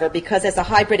 however, because as a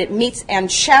hybrid it meets and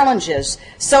challenges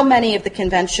so many of the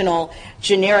conventional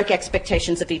generic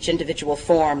expectations of each individual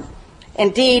form.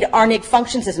 Indeed, Our Nig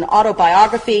functions as an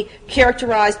autobiography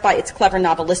characterized by its clever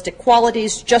novelistic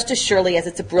qualities just as surely as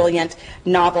it's a brilliant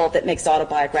novel that makes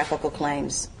autobiographical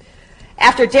claims.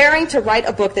 After daring to write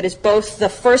a book that is both the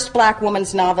first black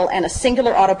woman's novel and a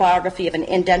singular autobiography of an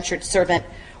indentured servant,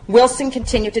 Wilson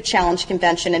continued to challenge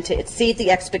convention and to exceed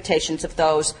the expectations of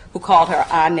those who called her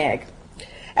Our Nig.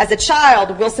 As a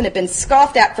child, Wilson had been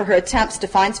scoffed at for her attempts to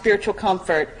find spiritual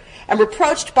comfort and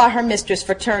reproached by her mistress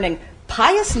for turning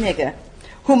pious nigger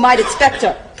who might expect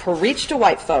to preach to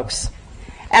white folks.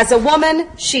 As a woman,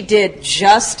 she did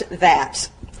just that.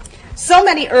 So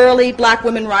many early black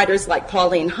women writers like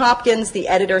Pauline Hopkins, the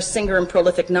editor, singer, and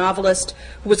prolific novelist,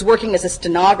 who was working as a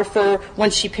stenographer when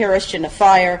she perished in a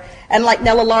fire, and like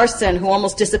Nella Larson, who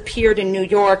almost disappeared in New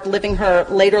York, living her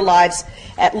later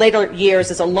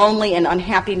years as a lonely and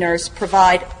unhappy nurse,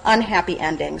 provide unhappy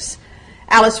endings.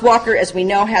 Alice Walker, as we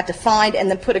know, had to find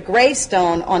and then put a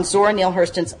gravestone on Zora Neale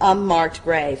Hurston's unmarked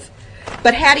grave.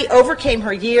 But Hattie overcame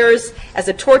her years as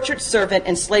a tortured servant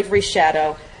in slavery's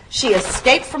shadow. She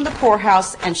escaped from the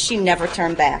poorhouse, and she never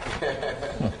turned back.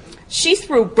 She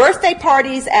threw birthday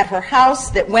parties at her house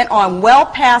that went on well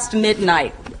past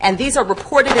midnight, and these are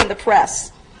reported in the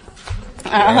press.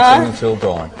 Until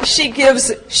dawn. She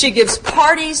gives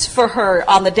parties for her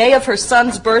on the day of her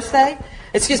son's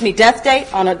death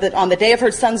date, on the day of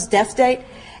her son's death date,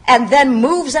 and then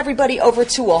moves everybody over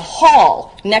to a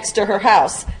hall next to her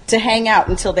house to hang out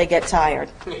until they get tired.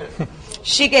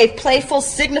 She gave playful,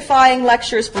 signifying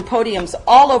lectures from podiums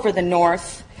all over the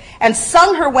North and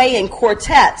sung her way in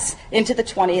quartets into the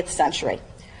 20th century.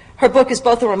 Her book is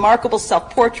both a remarkable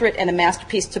self-portrait and a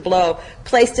masterpiece tableau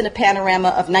placed in a panorama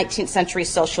of 19th century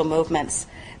social movements.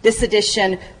 This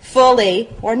edition fully,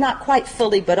 or not quite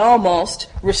fully, but almost,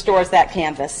 restores that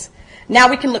canvas. Now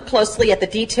we can look closely at the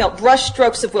detailed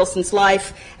brushstrokes of Wilson's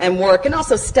life and work, and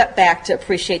also step back to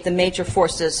appreciate the major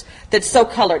forces that so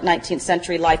colored 19th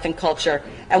century life and culture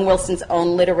and Wilson's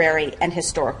own literary and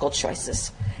historical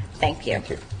choices. Thank you. Thank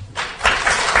you.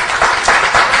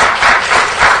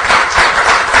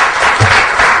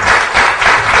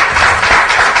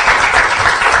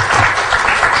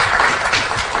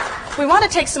 We want to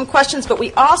take some questions, but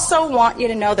we also want you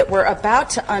to know that we're about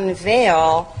to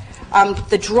unveil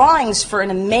the drawings for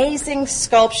an amazing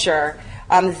sculpture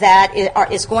that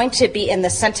is going to be in the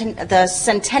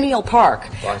Centennial Park.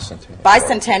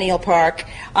 Bicentennial Park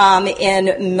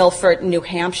in Milford, New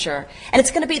Hampshire. And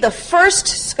it's going to be the first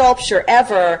sculpture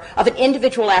ever of an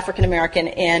individual African American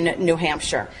in New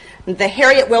Hampshire. The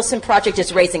Harriet Wilson Project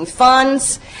is raising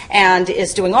funds and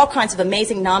is doing all kinds of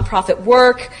amazing nonprofit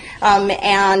work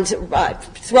and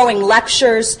throwing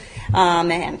lectures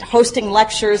and hosting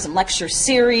lectures and lecture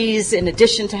series, in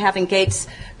addition to having Gates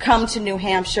come to New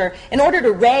Hampshire in order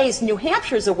to raise New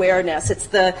Hampshire's awareness. It's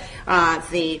the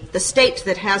state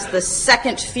that has the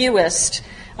second fewest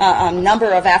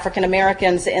number of African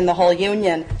Americans in the whole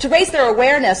Union, to raise their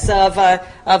awareness of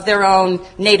their own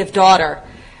native daughter.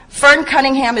 Fern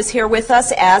Cunningham is here with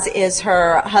us, as is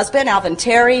her husband, Alvin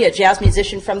Terry, a jazz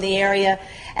musician from the area.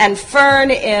 And Fern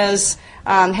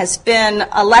has been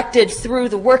elected through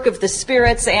the work of the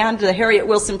Spirits and the Harriet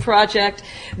Wilson Project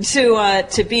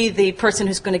to be the person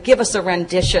who's going to give us a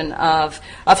rendition of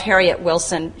Harriet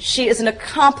Wilson. She is an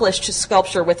accomplished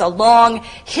sculptor with a long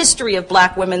history of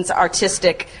black women's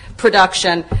artistic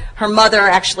production. Her mother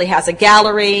actually has a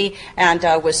gallery and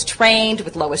was trained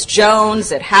with Lois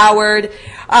Jones at Howard.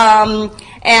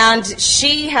 And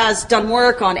she has done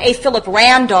work on A. Philip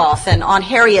Randolph and on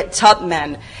Harriet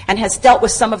Tubman, and has dealt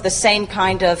with some of the same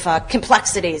kind of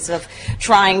complexities of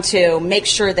trying to make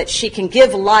sure that she can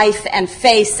give life and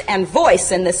face and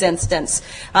voice, in this instance,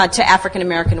 to African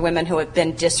American women who have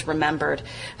been disremembered.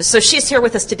 So she's here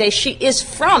with us today. She is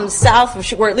from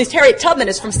South, or at least Harriet Tubman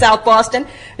is from South Boston.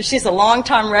 She's a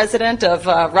longtime resident of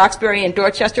Roxbury and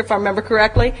Dorchester, if I remember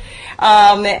correctly.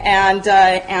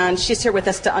 And she's here with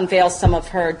us to unveil some of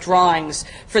her drawings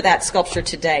for that sculpture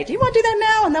today. Do you want to do that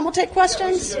now, and then we'll take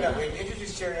questions? Yeah, we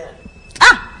introduce Jerry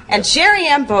Ann. And Jerry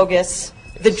Ann Bogus,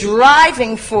 the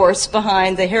driving force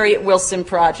behind the Harriet Wilson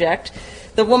Project,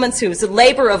 the woman whose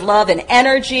labor of love and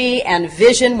energy and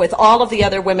vision with all of the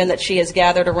other women that she has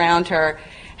gathered around her,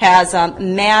 has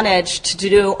managed to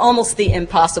do almost the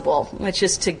impossible, which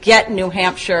is to get New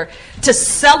Hampshire to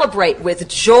celebrate with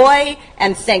joy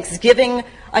and thanksgiving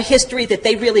a history that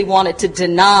they really wanted to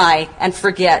deny and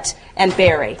forget and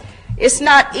bury. It's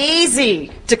not easy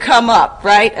to come up,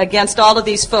 right, against all of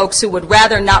these folks who would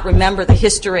rather not remember the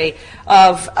history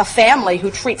of a family who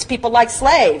treats people like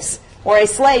slaves, or a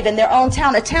slave in their own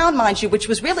town, a town, mind you, which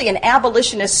was really an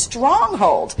abolitionist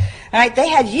stronghold. All right, they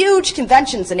had huge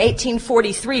conventions in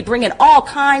 1843 bringing all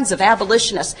kinds of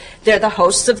abolitionists. They're the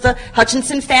hosts of the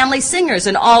Hutchinson Family Singers,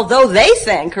 and although they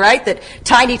think, right, that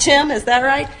Tiny Tim, is that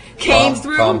right, came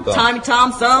through, Tom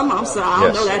Thumb, I'm sorry, I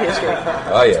don't know that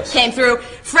history. Oh, yes. Came through.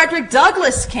 Frederick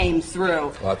Douglass came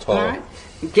through. That's all right.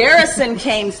 Garrison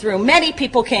came through. Many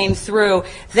people came through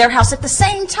their house at the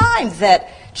same time that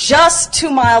just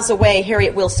 2 miles away,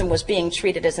 Harriet Wilson was being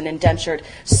treated as an indentured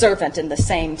servant in the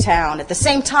same town. At the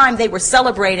same time, they were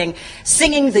celebrating,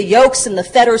 singing the yokes and the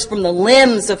fetters from the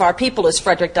limbs of our people, as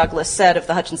Frederick Douglass said of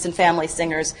the Hutchinson Family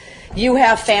Singers. You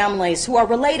have families who are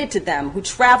related to them, who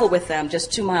travel with them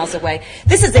just 2 miles away.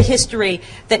 This is a history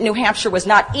that New Hampshire was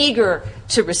not eager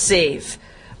to receive.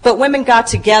 But women got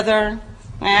together,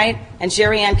 right? And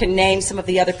Jerry Ann can name some of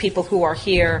the other people who are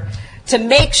here to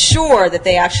make sure that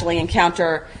they actually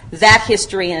encounter that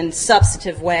history in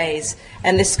substantive ways.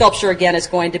 And this sculpture, again, is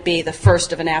going to be the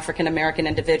first of an African-American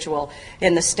individual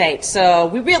in the state. So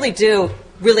we really do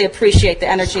appreciate the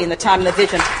energy and the time and the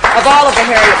vision of all of the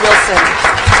Harriet Wilson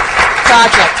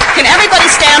Project. Can everybody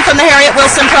stand from the Harriet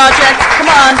Wilson Project? Come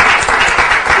on.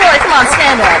 Roy, come on,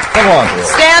 stand up. Come on, Roy.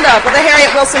 Stand up. Will the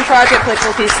Harriet Wilson Project, please,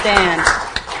 will please stand.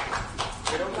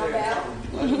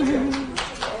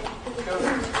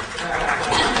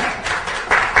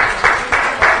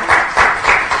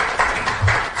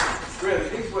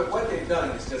 What they've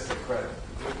done is just incredible.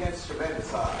 Against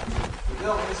tremendous odds. They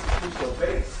built an institutional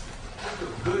base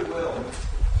with goodwill,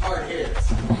 hard hits,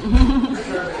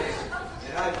 determination.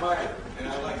 And I admire them, and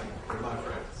I like them. They're my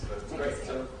friends. So it's great.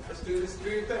 So let's do this. Do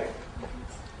your thing.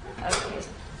 Okay.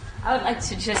 I would like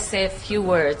to just say a few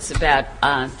words about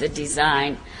the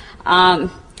design.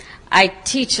 I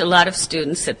teach a lot of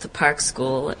students at the Park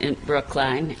School in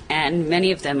Brookline, and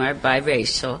many of them are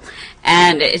biracial.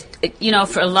 And,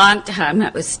 for a long time I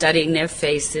was studying their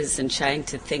faces and trying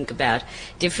to think about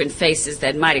different faces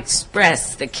that might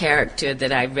express the character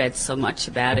that I read so much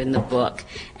about in the book.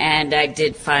 And I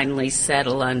did finally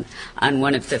settle on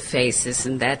one of the faces,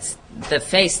 and that's the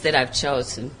face that I've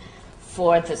chosen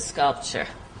for the sculpture.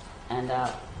 And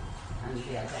I'll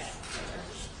unveil that.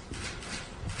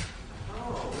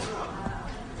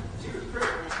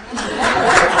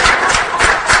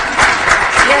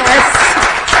 Yes.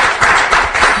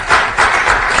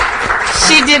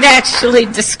 She did actually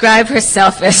describe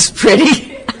herself as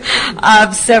pretty.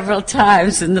 several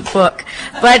times in the book.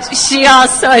 But she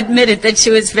also admitted that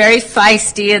she was very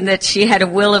feisty and that she had a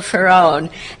will of her own.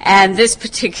 And this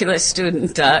particular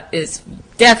student is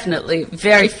definitely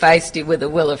very feisty with a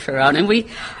will of her own. And we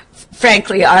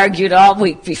frankly argued all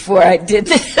week before I did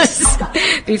this,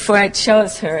 before I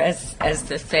chose her as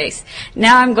the face.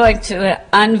 Now I'm going to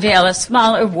unveil a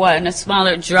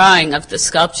smaller drawing of the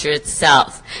sculpture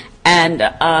itself. And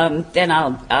then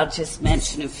I'll just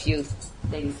mention a few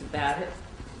things about it.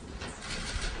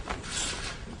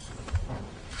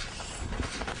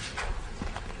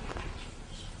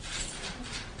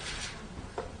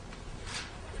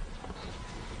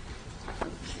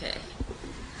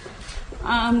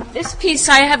 This piece,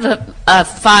 I have a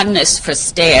fondness for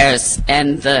stairs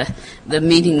and the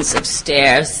meanings of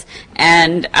stairs.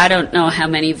 And I don't know how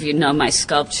many of you know my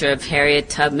sculpture of Harriet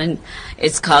Tubman.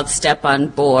 It's called Step on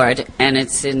Board, and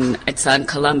it's on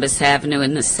Columbus Avenue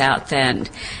in the South End.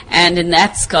 And in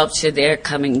that sculpture, they're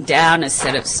coming down a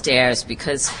set of stairs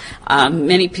because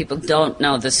many people don't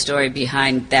know the story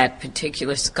behind that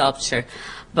particular sculpture.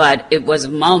 But it was a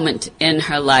moment in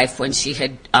her life when she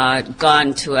had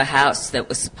gone to a house that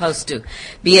was supposed to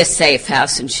be a safe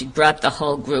house, and she brought the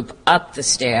whole group up the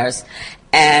stairs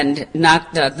and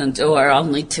knocked on the door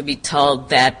only to be told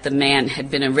that the man had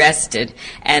been arrested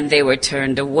and they were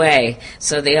turned away.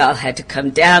 So they all had to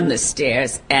come down the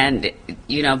stairs and,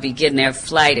 begin their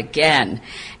flight again.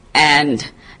 And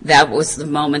that was the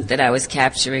moment that I was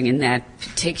capturing in that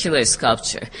particular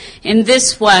sculpture. In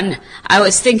this one, I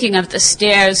was thinking of the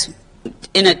stairs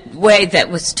in a way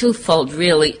that was twofold,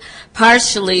 really.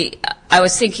 Partially, I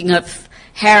was thinking of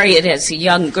Harriet as a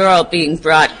young girl being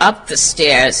brought up the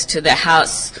stairs to the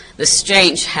house, the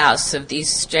strange house of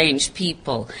these strange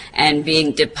people, and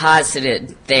being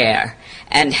deposited there,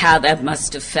 and how that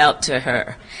must have felt to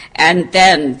her. And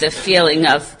then the feeling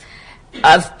of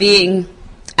being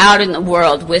out in the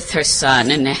world with her son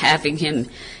and having him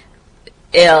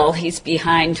ill. He's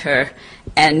behind her,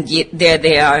 and there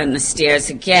they are in the stairs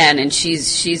again, and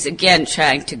she's again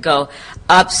trying to go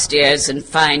upstairs and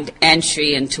find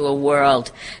entry into a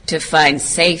world, to find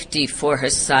safety for her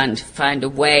son, to find a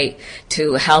way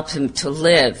to help him to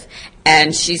live.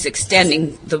 And she's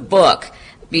extending the book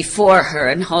before her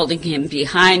and holding him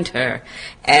behind her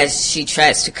as she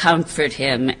tries to comfort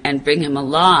him and bring him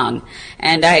along.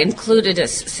 And I included a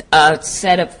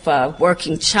set of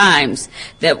working chimes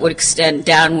that would extend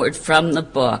downward from the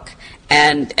book.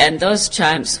 And those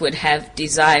chimes would have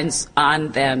designs on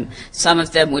them. Some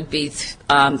of them would be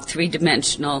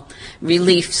three-dimensional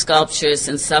relief sculptures,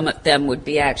 and some of them would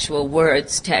be actual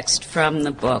words, text from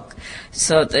the book,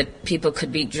 so that people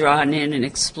could be drawn in and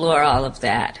explore all of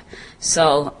that.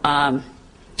 So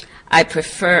I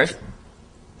prefer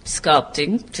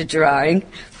sculpting to drawing,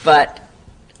 but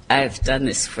I've done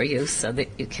this for you so that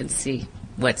you can see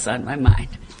what's on my mind.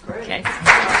 Great. Okay.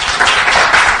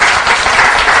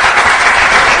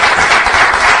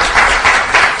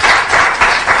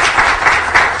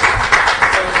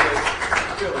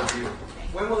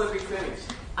 When will it be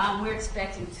finished? We're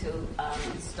expecting to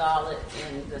install it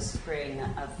in the spring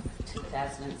of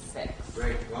 2006.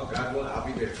 Great. Well, God willing, I'll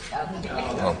be there. Okay.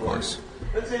 Of course.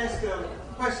 Let's ask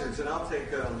questions, and I'll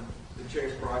take the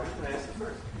chair's prerogative and ask it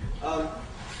first.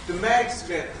 The Mag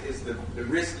Smith is the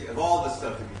risky of all the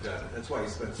stuff that you've done. That's why you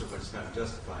spent so much time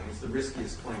justifying. It's the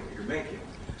riskiest claim that you're making,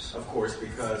 of course,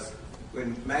 because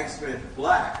when Mag Smith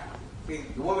Black, the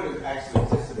woman who actually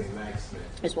existed in Mag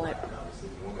Smith is white. Obviously,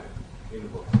 the woman in the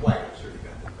book is white. I'm sure you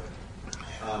got that.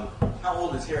 But how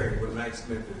old is Harriet when Mag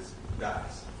Smith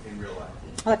dies in real life?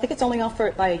 Well, I think it's only off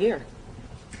by a year.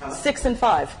 Huh? 6 and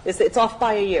 5. It's off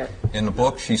by a year. In the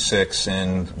book, she's 6,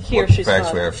 and Here, what she's facts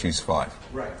 5. we have, she's 5.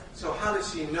 Right. So how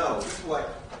does she know? This is what,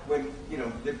 when,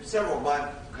 several of my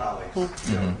colleagues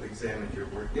examined your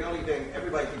work. The only thing,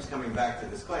 everybody keeps coming back to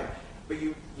this claim, but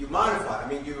you modify,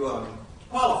 you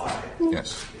qualify it.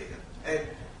 Yes. And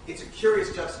it's a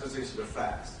curious juxtaposition of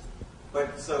facts.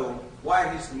 But so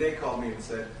Wyatt Houston Day called me and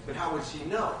said, but how would she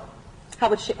know? How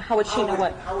would she know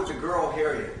what? How would the girl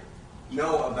Harriet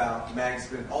know about Mag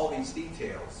Smith, all these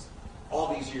details,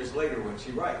 all these years later when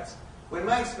she writes? When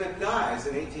Mag Smith dies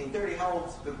in 1830, how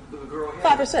old's the girl Harriet?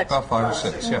 5 or 6. About 5 or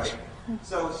 6, yes. Right?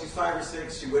 So she's 5 or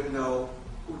 6. She wouldn't know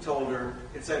who told her,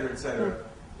 et cetera, et cetera.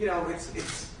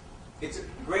 It's a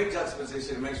great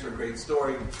juxtaposition. It makes for a great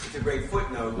story. It's a great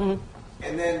footnote.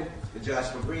 And then the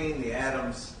Joshua Green, the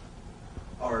Adams,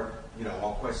 are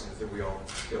all questions that we all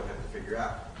still have to figure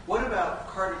out. What about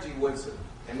Carter G. Woodson?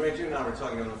 And Reggie and I were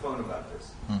talking on the phone about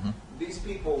this. These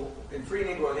people in Free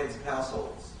Negro Heads of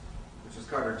Households, which was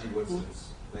Carter G. Woodson's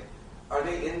thing, are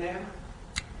they in there?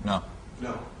 No.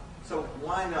 No. So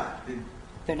why not?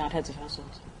 They're not heads of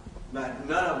households. None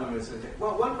of them is.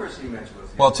 Well, one person you mentioned was.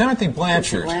 Well, Timothy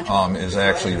Blanchard is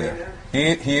actually there.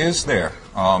 He is there.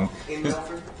 In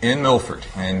Milford? In Milford.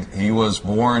 And he was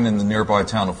born in the nearby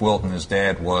town of Wilton. His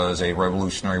dad was a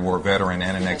Revolutionary War veteran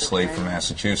and an ex-slave from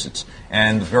Massachusetts,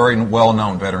 and a very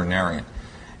well-known veterinarian.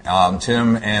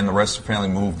 Tim and the rest of the family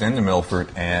moved into Milford,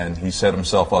 and he set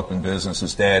himself up in business.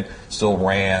 His dad still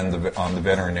ran the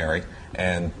veterinary,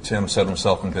 and Tim set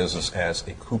himself in business as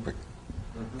a cooper.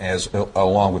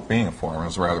 Along with being a farmer,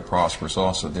 was rather prosperous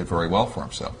also, did very well for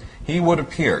himself. He would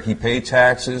appear. He paid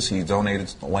taxes. He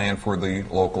donated land for the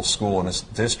local school in his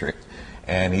district,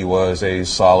 and he was a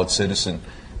solid citizen,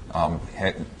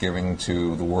 giving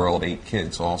to the world 8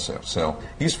 kids also. So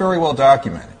he's very well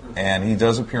documented, and he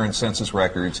does appear in census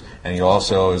records, and he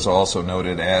also is also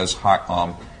noted as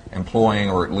employing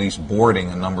or at least boarding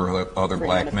a number of other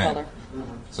black men. Mm-hmm.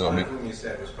 So one of whom you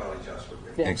said was probably Joshua.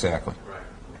 Yeah. Exactly. Right.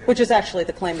 Okay. Which is actually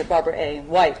the claim that Barbara A.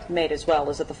 White made as well,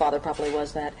 is that the father probably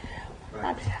was that.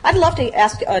 Right. I'd love to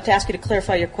ask you to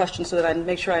clarify your question so that I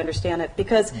make sure I understand it,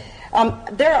 because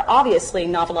there are obviously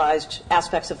novelized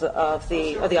aspects of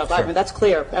the argument. That's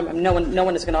clear. I mean, no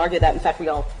one is going to argue that. In fact, we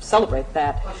all celebrate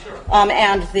that.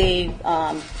 And the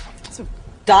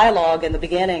dialogue in the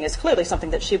beginning is clearly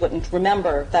something that she wouldn't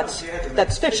remember. That's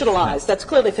fictionalized. That's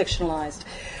clearly fictionalized.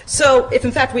 So, if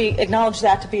in fact we acknowledge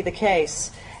that to be the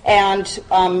case, and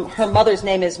her mother's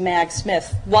name is Mag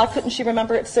Smith, why couldn't she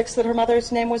remember at 6 that her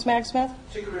mother's name was Mag Smith?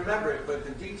 She could remember it, but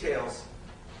the details,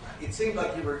 it seemed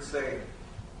like you were saying,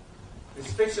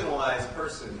 this fictionalized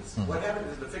person's, what happened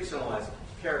to the fictionalized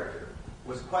character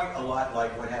was quite a lot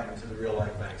like what happened to the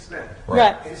real-life Mag Smith.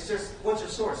 Right. It's just, what's your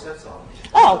source, that's all.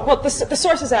 Oh, well, the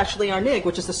source is actually Our Nig,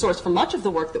 which is the source for much of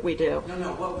the work that we do.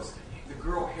 No, what was the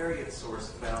girl Harriet's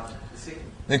source about the scene?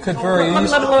 They could very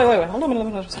easily. Wait. Hold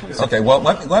on. Okay, well,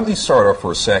 let me start off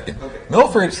for a second. Okay.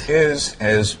 Milford is,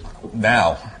 as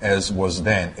was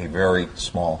then, a very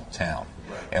small town.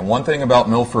 Right. And one thing about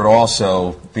Milford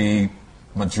also, the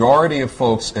majority of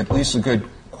folks, at least a good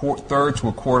third to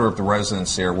a quarter of the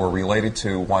residents there, were related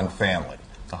to one family,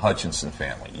 the Hutchinson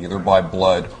family, either by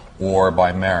blood or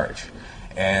by marriage.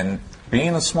 And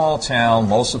being a small town,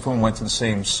 most of whom went to the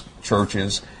same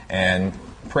churches and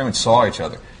pretty much saw each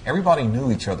other. Everybody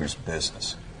knew each other's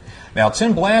business. Now,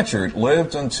 Tim Blanchard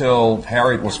lived until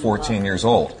Harriet was 14 years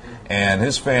old, and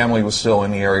his family was still in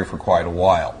the area for quite a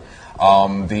while.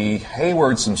 The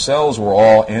Haywards themselves were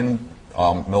all in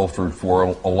Milford for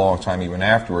a long time, even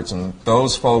afterwards, and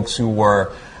those folks who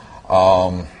were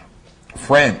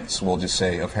friends, we'll just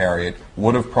say, of Harriet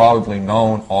would have probably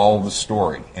known all the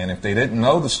story. And if they didn't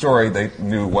know the story, they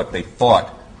knew what they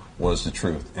thought was the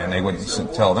truth, and they wouldn't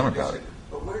tell them about it.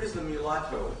 But where does the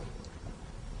mulatto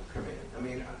come in? I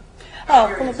mean,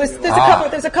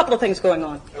 there's a couple of things going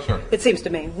on. Sure. It seems to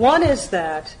me. One is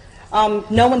that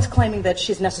no one's claiming that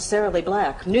she's necessarily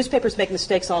black. Newspapers make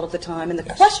mistakes all of the time, and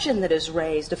the question that is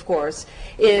raised, of course,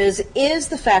 is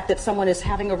the fact that someone is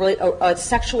having a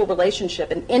sexual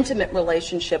relationship, an intimate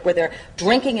relationship, where they're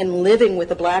drinking and living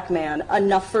with a black man,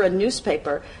 enough for a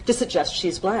newspaper to suggest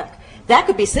she's black. That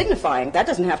could be signifying. That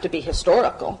doesn't have to be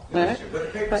historical. Right?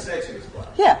 But the paper said she was black.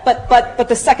 Yeah, but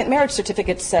the second marriage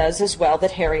certificate says as well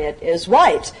that Harriet is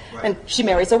white. And she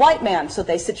marries a white man, so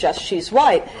they suggest she's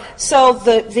white. So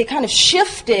the kind of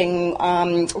shifting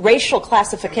racial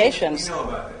classifications. We know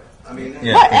about that. I mean,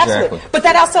 Yeah, right, exactly. absolutely. But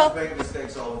that also make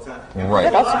mistakes all the time. Right.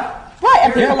 that also right,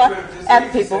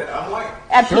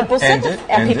 and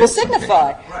people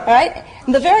signify, right?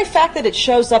 And the very fact that it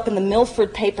shows up in the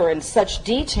Milford paper in such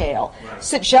detail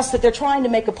suggests that they're trying to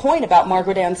make a point about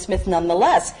Margaret Ann Smith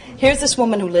nonetheless. Here's this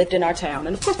woman who lived in our town.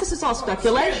 And of course this is all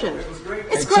speculation. It's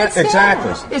great stuff.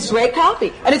 Exactly. It's great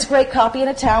copy. And it's great copy in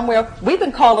a town where we've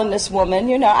been calling this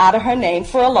woman, out of her name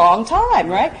for a long time,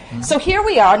 right? Mm-hmm. So here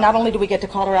we are, not only do we get to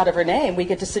call her out of her name, we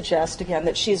get to suggest again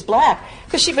that she's black,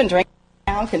 because she's been drinking,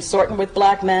 consorting with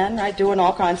black men, right, doing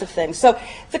all kinds of things. So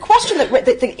the question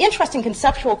the interesting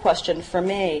conceptual question for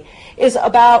me is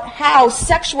about how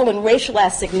sexual and racial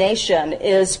assignation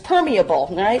is permeable,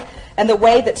 right, and the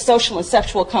way that social and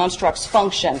sexual constructs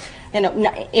function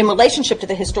in relationship to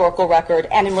the historical record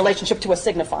and in relationship to a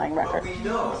signifying record. But we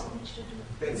know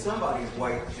that somebody's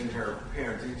white in her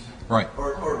parentage, Right.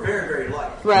 or very, very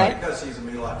light, Right. because she's a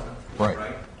mulatto, Right.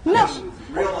 No. And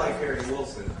real life Harriet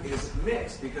Wilson is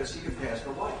mixed because she can pass for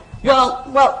white.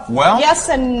 Well, yes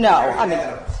and no. I mean,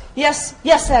 Adams.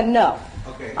 yes and no.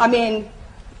 Okay. I mean,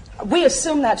 we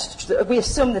assume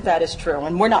that is true,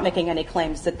 and we're not making any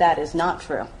claims that is not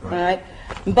true. All right.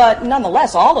 But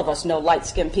nonetheless, all of us know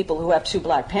light-skinned people who have 2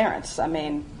 black parents. I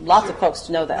mean, lots of folks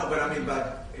know that. No, but I mean,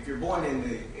 but if you're born in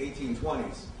the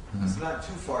 1820s, it's not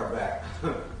too far back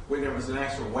when there was an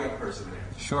actual white person there.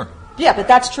 Sure. Yeah, but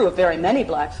that's true of very many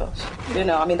black folks. You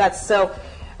know, I mean, that's so.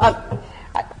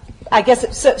 I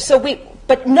guess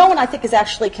but no one, I think, is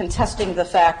actually contesting the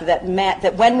fact that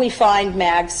that when we find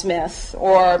Mag Smith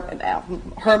or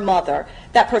her mother,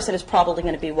 that person is probably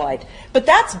going to be white. But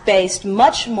that's based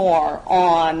much more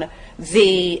on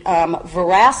the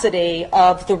veracity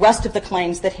of the rest of the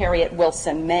claims that Harriet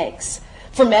Wilson makes.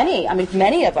 For many, I mean,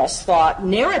 many of us thought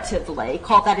narratively,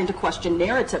 called that into question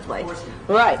narratively.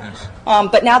 Right. Yes.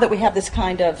 But now that we have this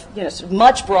kind of, sort of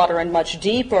much broader and much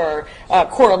deeper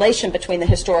correlation between the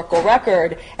historical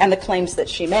record and the claims that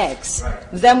she makes,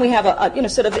 then we have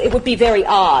sort of, it would be very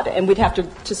odd, and we'd have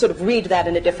to sort of read that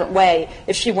in a different way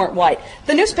if she weren't white.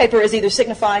 The newspaper is either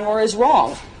signifying or is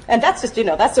wrong. And that's just,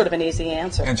 that's sort of an easy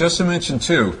answer. And just to mention,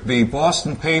 too, the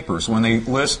Boston papers, when they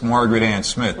list Margaret Ann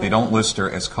Smith, they don't list her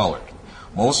as colored.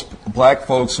 Most black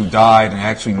folks who died and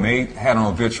actually had an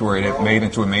obituary that made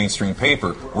into a mainstream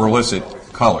paper were listed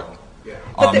colored.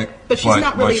 But she's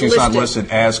not really she's not listed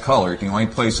as colored. The only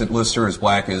place that lists her as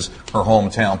black is her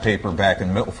hometown paper back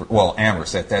in Milford, well,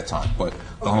 Amherst at that time, but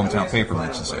the hometown paper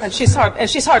mentions it. And she's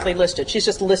hardly listed. She's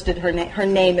just listed her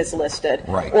name is listed,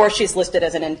 right? Or she's listed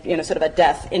as an sort of a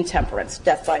death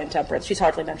by intemperance. She's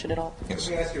hardly mentioned at all. Yes.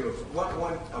 Let me ask you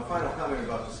one final comment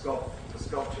about the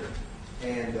sculpture,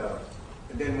 and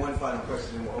then one final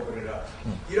question, and we'll open it up.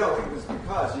 It was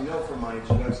because, from my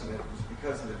introduction, that it was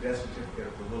because of the death certificate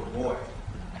of the little boy.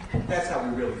 That's how we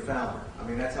really found her. I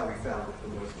mean, that's how we found the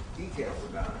most details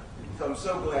about her. So I'm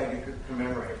so glad you could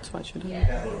commemorate that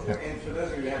little boy. And for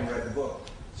those of you who haven't read the book,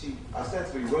 she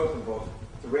ostensibly wrote the book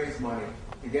to raise money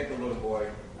to get the little boy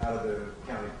out of the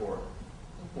county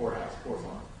poorhouse, poor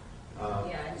farm.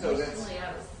 Initially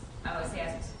I was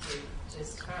asked to do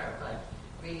just her, but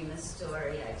reading the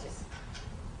story, I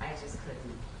just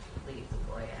couldn't leave the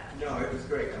boy out. No, it was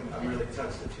great. I'm really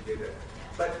touched that you did that.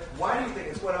 But why do you think,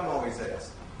 it's what I'm always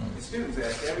asked. The students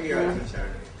ask every year I teach Our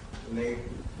Nig,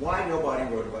 why nobody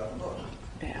wrote about the book?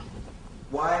 Yeah.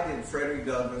 Why did Frederick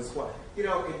Douglass, in the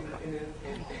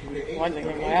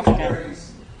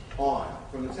 1830s on,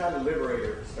 from the time the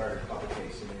Liberator started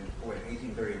publication in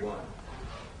 1831,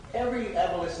 every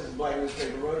abolitionist black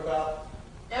newspaper wrote about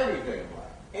everything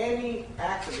black. Any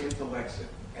act of intellection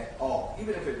at all,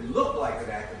 even if it looked like an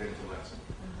act of intellection,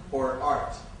 or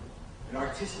art, an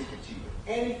artistic achievement,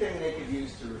 anything they could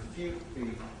use to refute the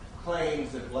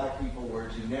claims that black people were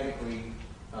genetically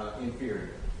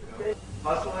inferior.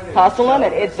 Hustle in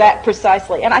it. It's that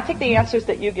precisely. And I think the answers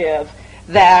that you give,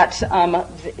 that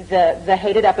the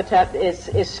hated epithet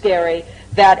is scary,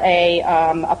 that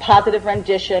a positive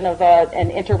rendition of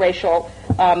an interracial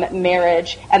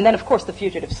marriage, and then of course the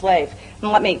fugitive slave.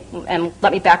 And let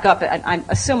me back up. I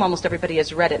assume almost everybody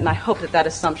has read it, and I hope that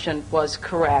assumption was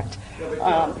correct.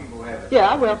 Yeah,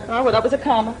 I will. That was a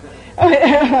comma.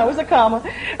 That was a comma.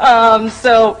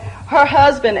 So her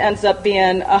husband ends up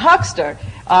being a huckster,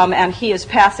 and he is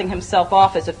passing himself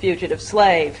off as a fugitive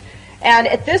slave. And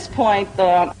at this point,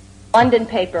 the London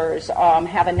papers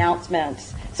have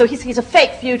announcements. So he's a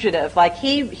fake fugitive. Like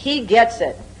he gets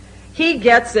it. He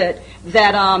gets it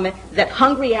that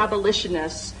hungry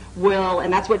abolitionists will,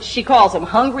 and that's what she calls them,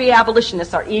 hungry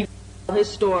abolitionists are eager to tell his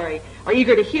story, are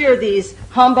eager to hear these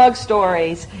humbug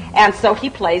stories, and so he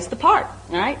plays the part,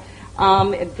 right?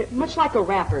 Much like a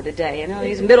rapper today,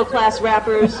 these middle-class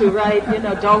rappers who, right,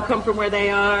 don't come from where they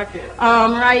are,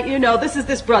 right, this is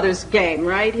this brother's game,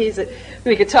 right?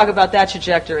 We could talk about that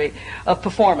trajectory of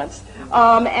performance.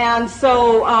 And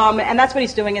that's what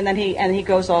he's doing, and then he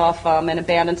goes off and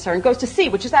abandons her and goes to sea,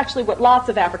 which is actually what lots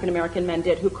of African American men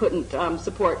did who couldn't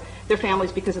support their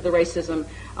families because of the racism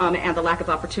and the lack of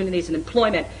opportunities and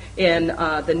employment in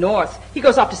the North. He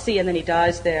goes off to sea and then he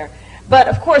dies there. But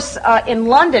of course, in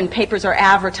London, papers are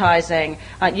advertising,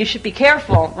 you should be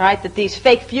careful, right, that these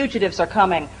fake fugitives are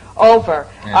coming over.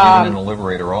 And even in the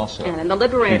Liberator also. And in the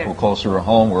Liberator. People closer to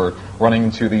home were running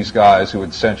into these guys who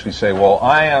would essentially say, well,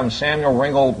 I am Samuel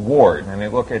Ringgold Ward. And they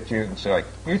look at you and say, like,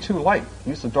 you're too light.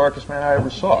 He's the darkest man I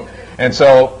ever saw. And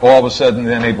so all of a sudden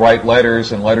then they'd write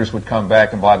letters, and letters would come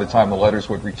back, and by the time the letters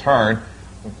would return,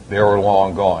 they were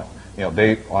long gone.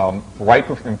 They right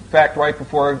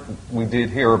before we did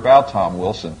hear about Tom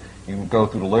Wilson, you go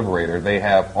through the Liberator, they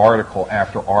have article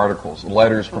after articles,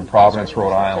 letters from Providence,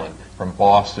 Rhode Island, from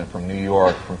Boston, from New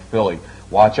York, from Philly.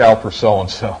 Watch out for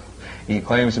so-and-so. he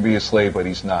claims to be a slave, but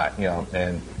he's not,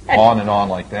 and on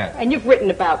like that. And you've written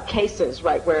about cases,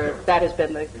 right, where that has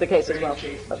been the case as well.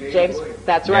 James,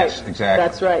 that's right. Yes, exactly.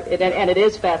 That's right. And it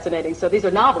is fascinating. So these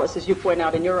are novelists, as you point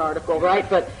out in your article, right,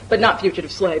 but not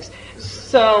fugitive slaves.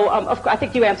 So I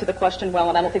think you answered the question well,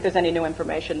 and I don't think there's any new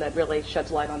information that really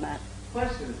sheds light on that.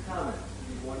 Questions, comments?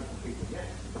 These wonderful people. Yes.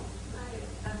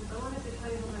 I wanted to tell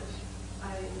you how much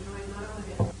I enjoyed not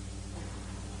only the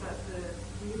but the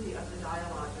beauty of the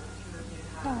dialogue that the two of you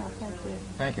had. Oh, thank you.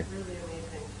 Thank you. Really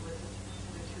amazing to listen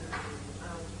to the two of you.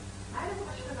 I had a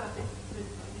question about the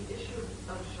issue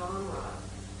of genre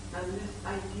and this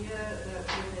idea that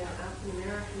within African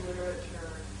American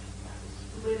literature,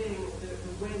 splitting the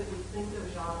way that we think of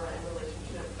genre in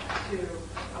relationship to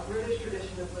a British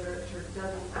tradition of literature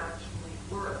doesn't actually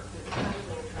work,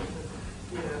 especially in terms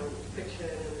of fiction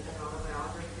and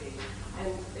autobiography.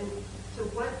 And so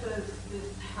what does this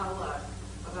tell us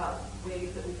about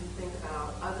ways that we can think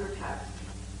about other texts,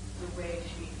 the way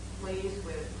she plays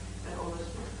with and almost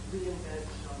reinvents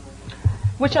genre?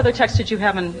 Which other text did you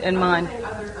have in mind?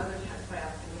 Other texts by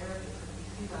African Americans,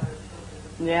 we see that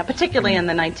as Yeah, particularly in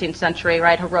the 19th century,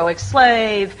 right? Heroic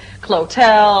Slave,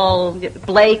 Clotel,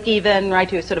 Blake even, right,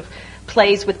 who sort of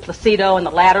plays with Placido and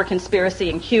the Latter conspiracy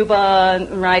in Cuba,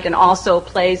 right, and also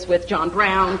plays with John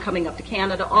Brown coming up to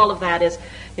Canada. All of that is,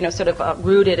 sort of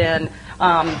rooted in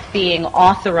being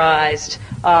authorized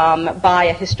by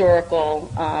a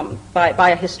historical, by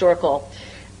a historical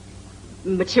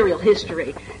material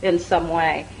history in some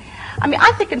way. I mean,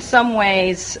 I think in some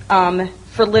ways,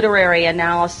 for literary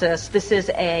analysis, this is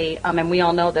and we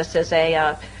all know this is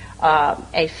a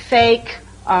fake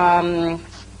and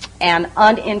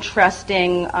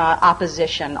uninteresting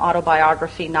opposition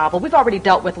autobiography novel. We've already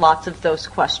dealt with lots of those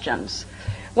questions.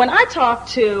 When I talk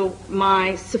to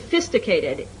my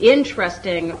sophisticated,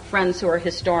 interesting friends who are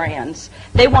historians,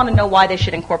 they want to know why they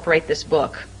should incorporate this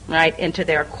book, right, into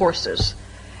their courses.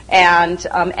 And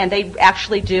they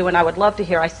actually do, and I would love to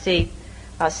hear, I see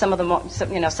some of them,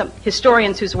 some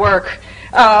historians whose work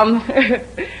mine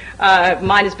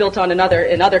is built on in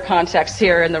other contexts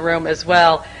here in the room as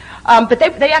well. But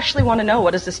they actually want to know,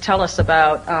 what does this tell us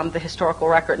about the historical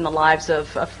record and the lives of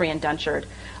free indentured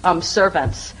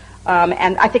servants?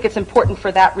 And I think it's important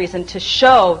for that reason to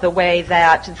show the way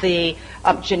that the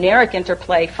generic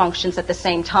interplay functions at the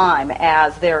same time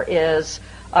as there is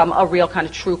a real kind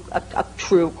of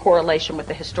true correlation with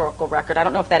the historical record. I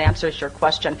don't know if that answers your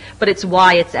question, but it's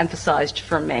why it's emphasized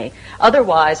for me.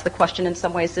 Otherwise, the question in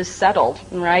some ways is settled,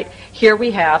 right? Here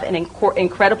we have an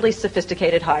incredibly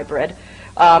sophisticated hybrid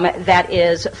that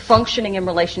is functioning in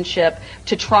relationship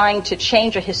to trying to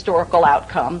change a historical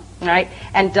outcome, right?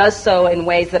 And does so in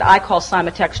ways that I call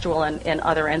simultextual in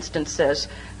other instances,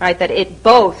 right? That it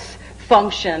both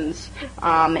functions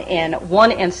in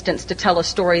one instance to tell a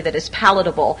story that is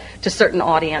palatable to certain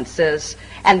audiences,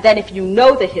 and then if you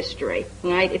know the history,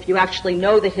 right, if you actually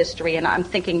know the history, and I'm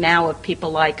thinking now of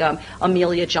people like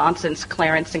Amelia Johnson's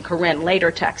Clarence and Corinne,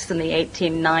 later texts in the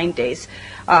 1890s,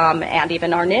 and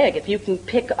even Our Nig, if you can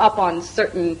pick up on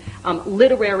certain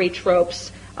literary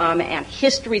tropes and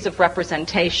histories of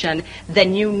representation,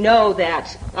 then you know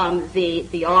that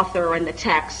the author and the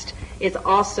text is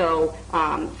also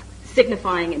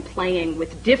signifying and playing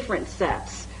with different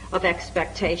sets of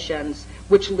expectations,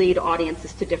 which lead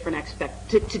audiences to different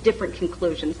to different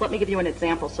conclusions. Let me give you an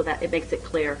example so that it makes it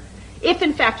clear. If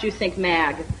in fact you think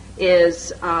Mag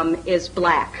is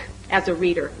black as a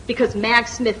reader, because Mag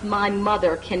Smith, my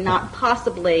mother, cannot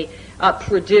possibly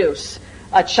produce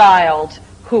a child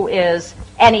who is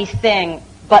anything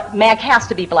but Mag has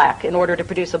to be black in order to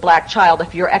produce a black child.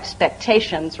 If your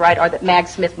expectations, right, are that Mag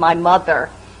Smith, my mother,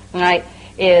 right,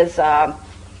 is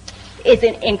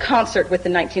in concert with the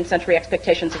 19th century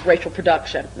expectations of racial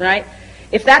production, right?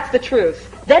 If that's the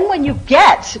truth, then when you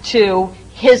get to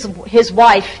his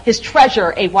wife, his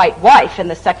treasure, a white wife, in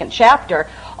the second chapter,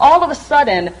 all of a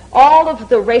sudden, all of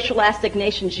the racial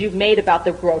assignations you've made about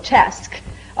the grotesque,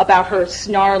 about her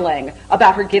snarling,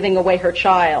 about her giving away her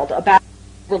child, about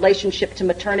relationship to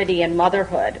maternity and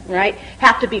motherhood, right,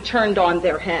 have to be turned on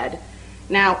their head.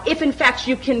 Now, if in fact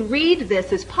you can read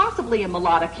this as possibly a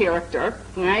mulatto character,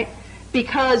 right,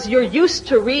 because you're used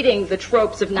to reading the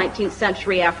tropes of 19th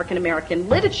century African American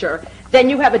literature, then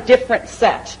you have a different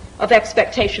set of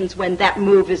expectations when that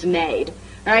move is made.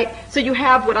 Right? So you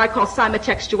have what I call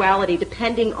simultextuality,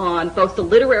 depending on both the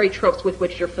literary tropes with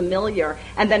which you're familiar,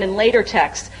 and then in later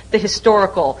texts, the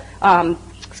historical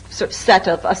sort of set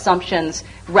of assumptions,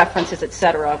 references,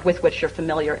 etc., with which you're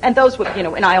familiar. And those would,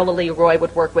 and Iola Leroy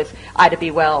would work with Ida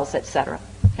B. Wells, etc.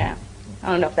 Yeah.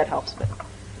 I don't know if that helps, but.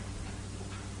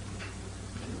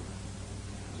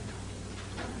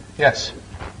 Yes.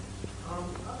 I was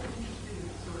interested in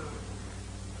sort of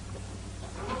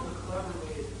some of the clever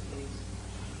ways it seems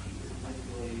she is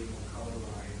manipulating the color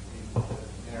line in the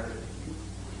narrative you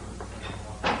were talking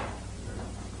about.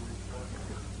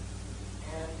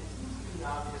 And it seems to be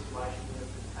obvious why she would have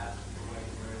been passed for white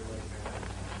and very like that.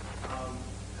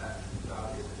 That's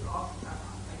obvious. And also,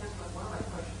 I guess one of my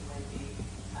questions might be,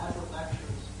 as a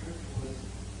lecturer, spiritualist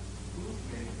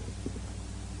movement,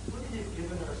 wouldn't it have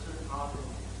given her a certain offering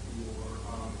or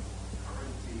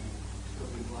currency to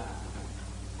be black?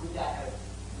 Would that have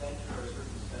lent her a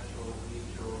certain special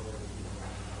nature or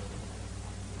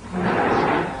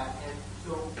and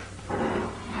so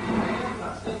I'm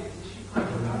not saying is she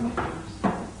clever enough to use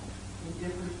in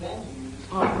different venues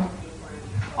different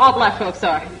All black folks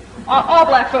are. All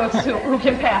black folks who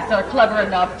can pass are clever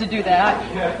enough to do that.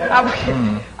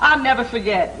 I'll never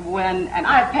forget when, and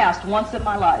I've passed once in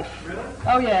my life. Really?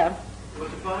 Oh yeah.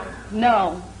 Was it fun?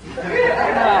 No.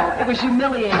 No, it was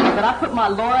humiliating. But I put my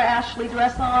Laura Ashley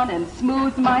dress on and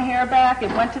smoothed my hair back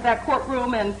and went to that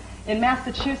courtroom in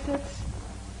Massachusetts.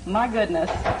 My goodness,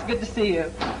 it's good to see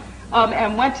you.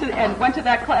 And went to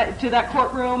that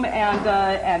courtroom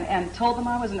and told them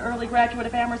I was an early graduate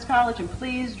of Amherst College and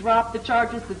please drop the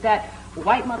charges that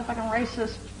white motherfucking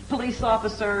racist police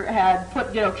officer had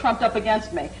put trumped up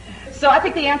against me. So I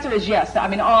think the answer is yes. I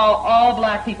mean, all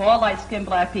black people, all light-skinned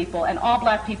black people, and all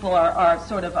black people are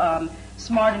sort of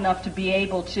smart enough to be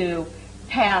able to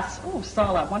pass. Oh,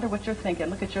 Saul, I wonder what you're thinking.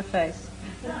 Look at your face.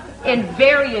 In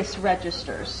various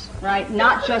registers, right?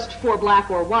 Not just for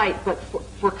black or white, but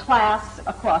for class,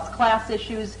 across class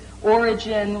issues,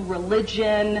 origin,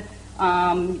 religion,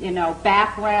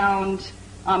 background,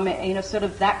 sort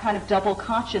of that kind of double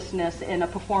consciousness in a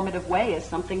performative way is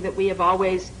something that we have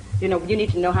always, you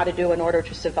need to know how to do in order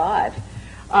to survive.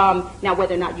 Now,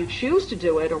 whether or not you choose to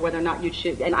do it or whether or not you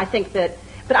choose, and I think that,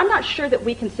 but I'm not sure that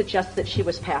we can suggest that she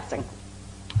was passing.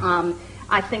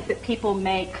 I think that people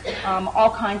make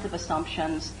all kinds of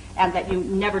assumptions, and that you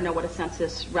never know what a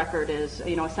census record is.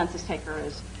 A census taker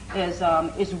is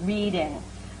reading,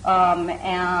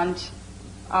 and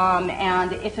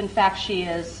if in fact she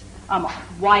is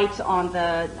white on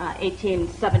the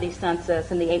 1870 census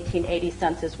and the 1880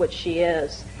 census, which she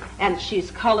is, and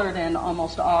she's colored in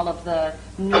almost all of the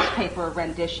newspaper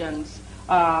renditions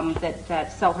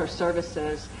that sell her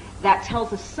services. That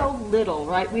tells us so little,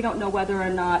 right? We don't know whether or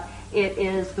not it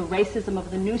is the racism of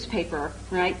the newspaper,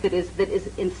 right, that is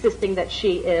insisting that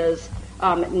she is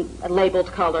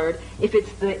labeled colored. If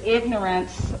it's the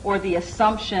ignorance or the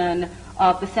assumption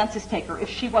of the census taker, if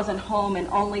she wasn't home and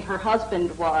only her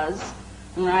husband was,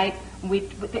 right?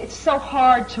 It's so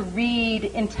hard to read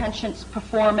intentions,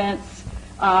 performance,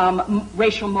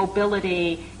 racial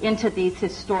mobility into these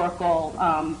historical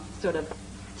sort of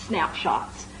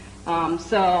snapshots.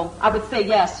 So I would say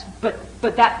yes, but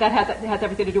that has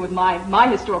everything to do with my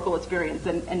historical experience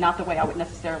and not the way I would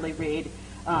necessarily read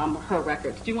her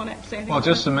records. Do you want to say anything? Well,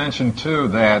 just to mention too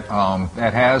that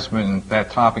that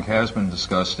topic has been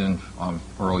discussed in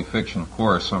early fiction, of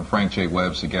course. Frank J.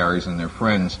 Webb's The Garys and Their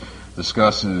Friends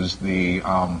discusses the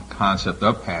concept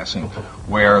of passing,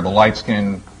 where the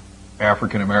light-skinned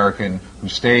African American who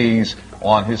stays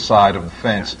on his side of the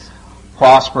fence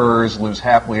prospers, lives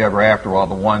happily ever after, while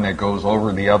the one that goes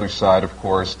over the other side, of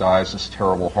course, dies this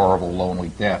terrible, horrible, lonely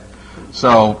death.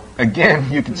 So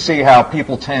again, you can see how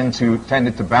people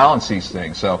tended to balance these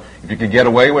things. So if you could get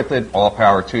away with it, all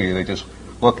power to you. They just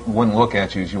wouldn't look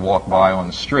at you as you walk by on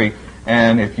the street.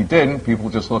 And if you didn't, people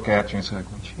would just look at you and say, well,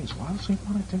 geez, why does he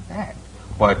want to do that?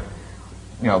 But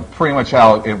pretty much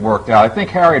how it worked out. I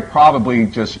think Harriet probably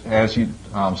just, as you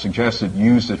suggested,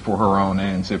 used it for her own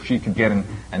ends. If she could get an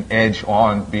edge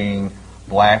on being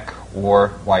black or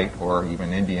white or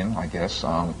even Indian, I guess,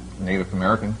 Native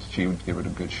American, she would give it a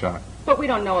good shot. But we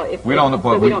don't know if we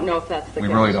don't know if that's the case.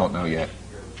 We really don't know yet.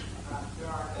 There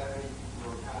aren't that many people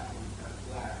who are passing as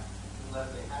black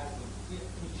unless they have the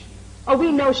Oh,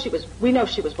 we know she was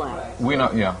black. Right. We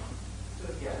know, yeah. So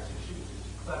yeah, so she was just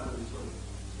cleverly sort of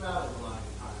straddling the line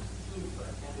of time. And the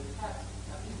text,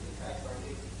 at least the text, I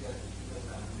think, suggests that she does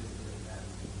have a mystery that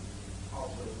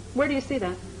also. Where do you see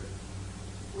that?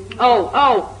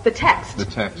 Oh, the text. The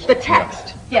text. The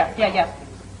text. Yeah. It indicates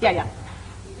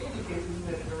even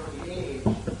at an early age, she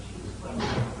was clever enough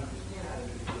to understand how to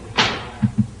manipulate time.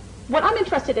 What I'm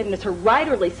interested in is her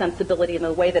writerly sensibility in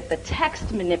the way that the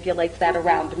text manipulates that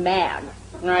around Mag,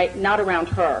 right? Not around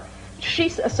her.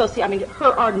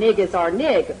 Her Our Nig is Our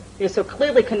Nig, so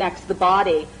clearly connects the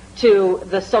body to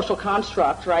the social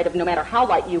construct, right, of no matter how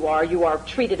light you are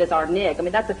treated as Our Nig. I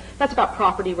mean, that's about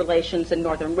property relations and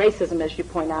northern racism, as you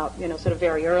point out, sort of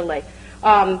very early.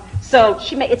 So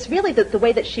it's really the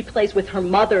way that she plays with her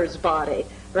mother's body,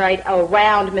 right,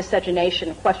 around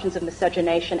miscegenation, questions of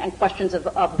miscegenation, and questions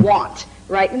of want,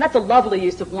 right? And that's a lovely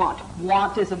use of want.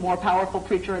 Want is a more powerful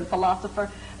preacher and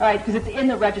philosopher, right, because it's in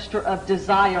the register of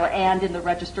desire and in the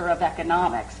register of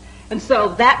economics. And so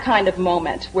that kind of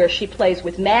moment where she plays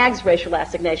with Mag's racial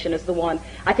assignation is the one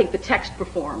I think the text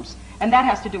performs. And that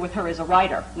has to do with her as a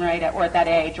writer, right, or at that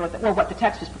age, or what the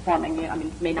text is performing. I mean,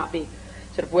 it may not be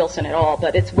sort of Wilson at all,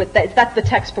 but it's that's the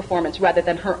text performance rather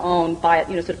than her own,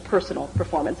 sort of personal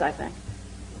performance, I think.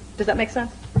 Does that make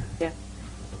sense? Yeah.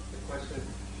 Question.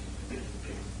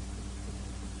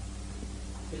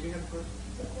 Did you have a question?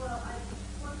 Well,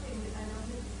 one thing that I know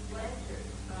Mrs. Blanchard,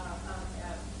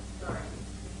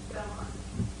 Belmont,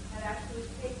 had actually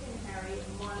taken Harriet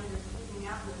and wanted her looking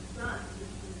out with sun,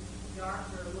 which was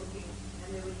darker looking,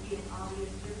 and there would be an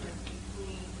obvious difference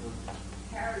between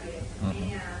Harriet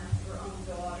and her own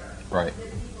daughter. Right.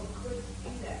 That people could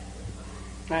see that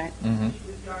difference. Right. Mm-hmm. She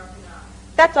was dark enough.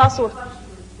 That's also Because she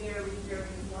was very, very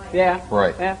light. yeah.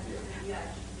 Right. Yeah. Yeah,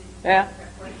 she didn't Yeah. look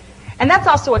that way. And that's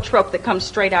also a trope that comes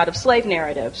straight out of slave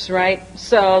narratives, right?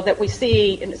 So that we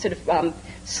see in sort of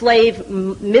slave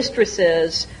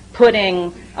mistresses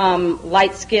putting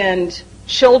light-skinned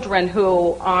children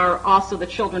who are also the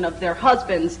children of their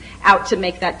husbands out to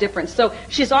make that difference. So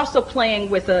she's also playing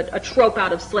with a trope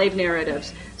out of slave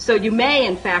narratives. So you may,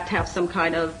 in fact, have some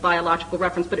kind of biological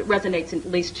reference, but it resonates in at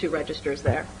least two registers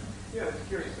there. Yeah, I was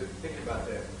curious to think about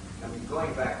that. I mean,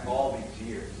 going back all these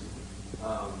years,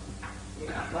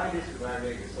 my history of Our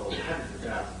Nig is sold hundreds of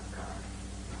thousands of copies,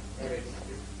 and it's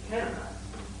canonized.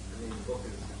 I mean, the book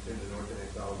is in the Northern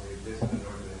Anthology of this and the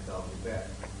Northern Anthology of that.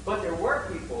 But there were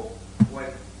people when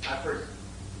I first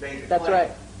made the That's claim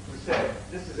right. who said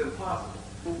this is impossible,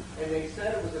 and they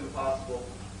said it was impossible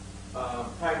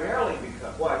primarily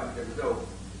because there was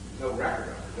no record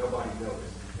of it, nobody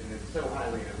noticed, and it's so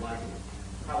highly unlikely.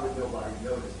 How would nobody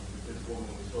notice that this woman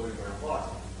was floating around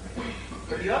Boston? Right?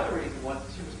 But the other reason was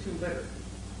that she was too literate.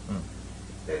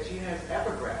 That she has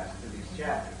epigraphs to these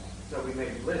chapters. So we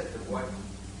made a list of what,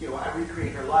 I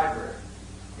recreate her library.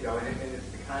 And it's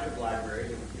the kind of library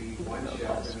that would be one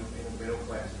shelf in a middle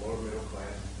class, lower middle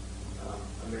class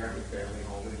American family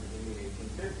home in the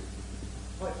 1850s.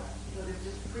 But there's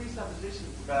just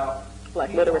presuppositions about Black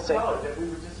people of literacy. color that we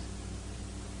were just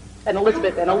And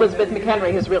Elizabeth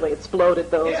McHenry has really exploded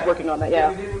those working on that.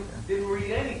 Yeah. You didn't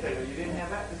read anything, or you didn't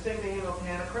have that. The same thing in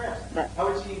Hannah Crafts. Right.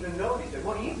 How would she even know these things?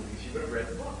 Well, easily. She would have read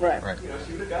the book. Right. Right.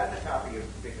 She would have gotten a copy of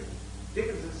Dickens.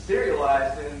 Dickens is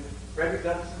serialized in Frederick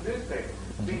Douglass's newspaper.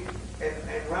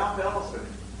 And Ralph Ellison,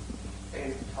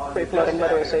 on Free-floating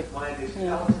literacy.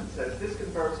 Ellison says, this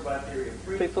confirms my theory of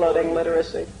Free-floating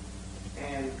literacy.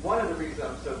 And one of the reasons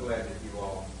I'm so glad that you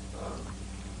all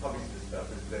publish this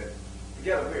stuff is that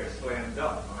together we're a slam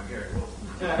dunk on Harriet Wilson.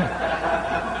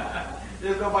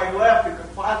 There's nobody left who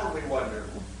could possibly wonder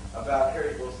about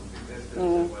Harriet Wilson's existence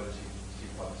and whether she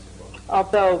published a book.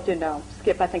 Although,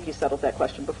 Skip, I think you settled that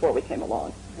question before we came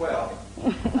along. Well,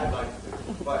 I'd like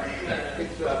to, but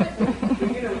it's you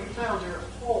found your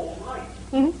whole life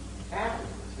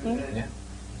afterwards, and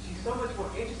she's so much more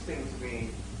interesting to me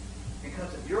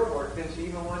because of your work than she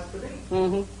even wants to be.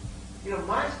 Mm-hmm.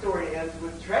 My story ends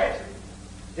with tragedy,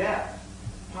 death,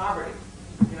 poverty.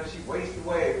 She wastes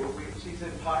away. She's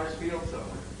in Potter's Field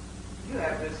somewhere. You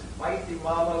have this feisty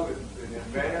mama with an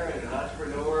inventor and an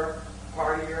entrepreneur,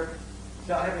 partier,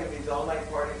 having these all-night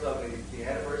parties on the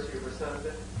anniversary of her son's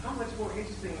death. How much more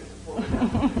interesting is it for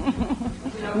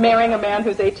her? Marrying a man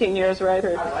who's 18 years, right?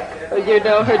 Or, I like that.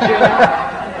 her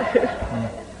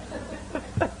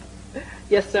junior.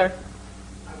 Yes, sir.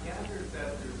 I gathered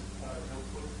that there's no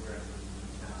photographs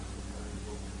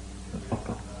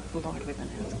in town. Lord, we've been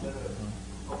asking.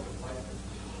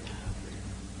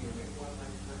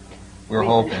 We're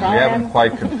hoping. We haven't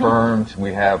quite confirmed.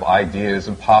 We have ideas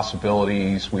and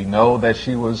possibilities. We know that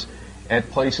she was at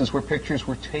places where pictures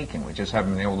were taken. We just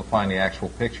haven't been able to find the actual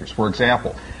pictures. For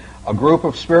example, a group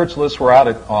of spiritualists were out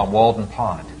at Walden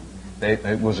Pond.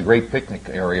 It was a great picnic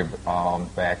area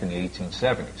back in the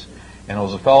 1870s. And it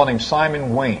was a fellow named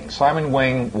Simon Wing. Simon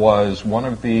Wing was one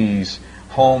of these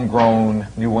homegrown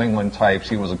New England types.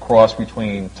 He was a cross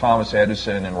between Thomas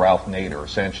Edison and Ralph Nader.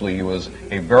 Essentially, he was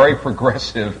a very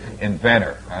progressive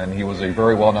inventor, and he was a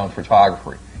very well-known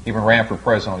photographer. He even ran for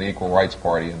president of the Equal Rights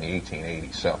Party in the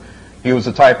 1880s. So he was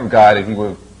the type of guy that he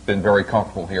would have been very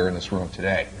comfortable here in this room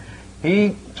today.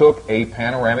 He took a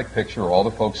panoramic picture of all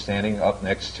the folks standing up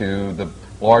next to the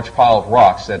large pile of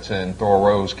rocks that's in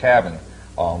Thoreau's cabin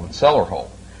cellar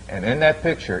hole. And in that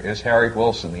picture is Harriet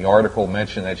Wilson. The article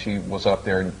mentioned that she was up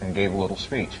there and gave a little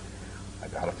speech.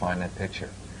 got to find that picture.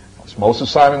 Most of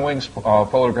Simon Wing's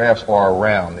photographs are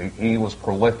around. He was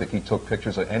prolific. He took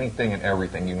pictures of anything and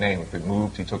everything, you name it. If it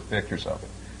moved, he took pictures of it.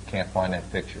 Can't find that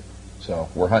picture. So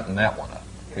we're hunting that one up.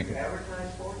 Can you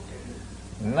advertise for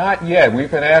it? Not yet. We've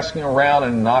been asking around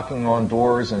and knocking on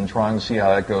doors and trying to see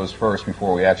how that goes first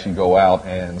before we actually go out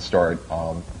and start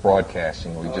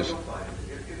broadcasting. You'll find it.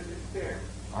 It's there.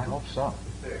 I hope so.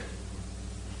 It's there.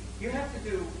 You have to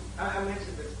do, I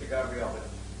mentioned this to Gabrielle, but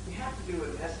you have to do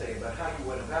an essay about how you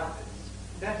went about this.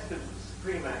 That's the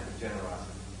supreme act of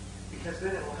generosity. Because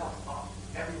then it will help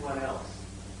everyone else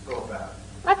go about it.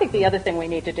 I think the other thing we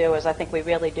need to do is I think we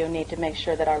really do need to make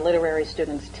sure that our literary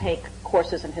students take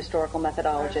courses in historical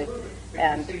methodology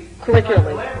and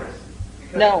curricularly.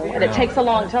 No, and it takes a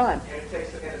long time. And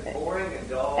it's boring and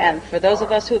dull. And for those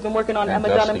of us who have been working on Emma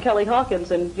Dunham Kelly Hawkins,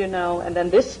 and and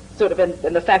then this sort of,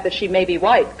 and the fact that she may be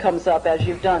white comes up as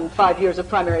you've done 5 years of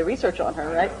primary research on her,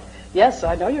 right? Yes,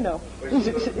 I know you know. Evelyn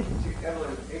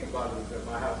Igbo was at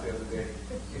my house the other day.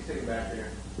 She's sitting back here.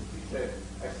 She said,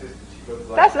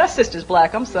 That sister's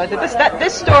black. I'm sorry.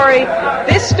 This story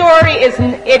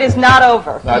is not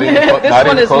over. This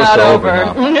one is not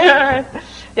over. No.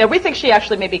 Yeah, we think she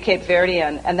actually may be Cape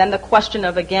Verdean, and then the question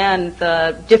of again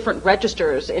the different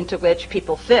registers into which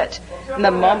people fit in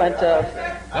the moment of.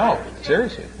 Oh,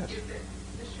 seriously.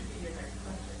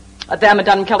 The Emma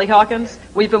Dunham Kelly Hawkins.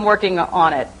 We've been working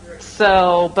on it.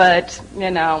 So, but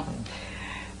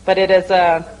it is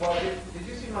a. Well, did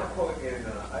you see my quote in?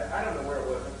 I don't know where it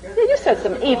was. You said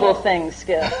some evil things,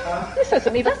 Skip. You said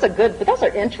some evil. That's a good, but those are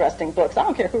interesting books. I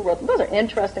don't care who wrote them. Those are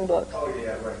interesting books. Oh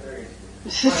yeah, right. Very interesting.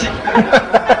 But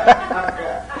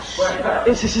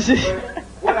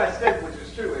what I said, which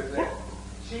is true, is that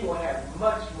she will have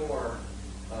much more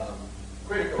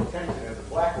critical attention as a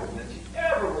black woman than she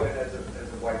ever would as a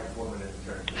white woman in the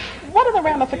church. What are the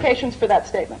ramifications for that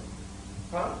statement?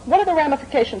 Huh? What are the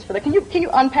ramifications for that? Can you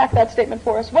unpack that statement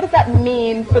for us? What does that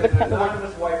mean for the an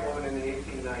anonymous white woman in the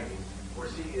 1890s, where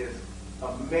she is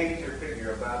a major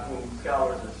figure about whom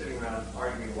scholars are sitting around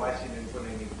arguing why she didn't put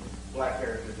any black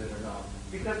characters in her novel?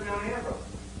 Because we only have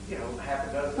half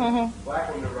a dozen black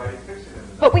women writing fiction in the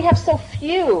novel. But we have so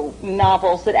few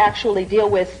novels that actually deal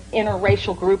with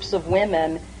interracial groups of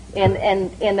women in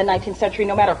the 19th century,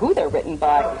 no matter who they're written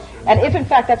by. And if, in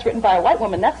fact, that's written by a white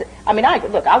woman, that's it. I mean, I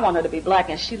want her to be black,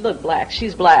 and she looked black.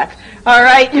 She's black. All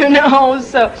right,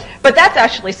 so, but that's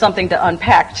actually something to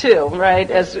unpack, too, right?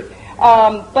 But it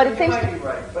seems... You might be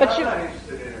right, but I'm not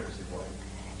interested in her support.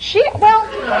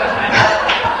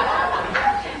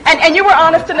 And you were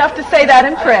honest enough to say that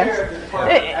in print.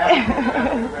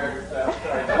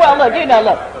 Well, look,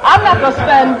 I'm not going to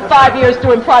spend 5 years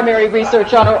doing primary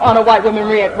research on a white woman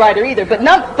writer either. But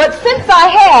since I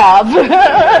have,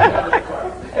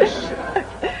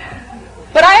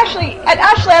 but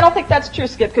I don't think that's true,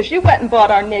 Skip, because you went and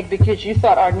bought Our Nig because you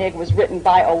thought Our Nig was written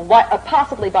by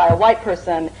possibly by a white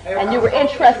person, and you were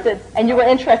interested in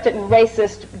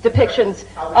racist depictions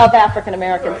of African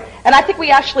Americans. And I think we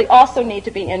actually also need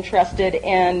to be interested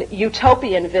in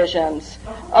utopian visions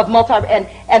of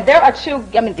and there are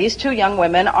these two young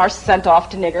women are sent off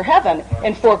to nigger heaven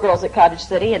in Four Girls at Cottage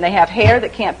City, and they have hair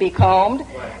that can't be combed.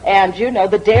 And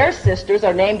the Dare sisters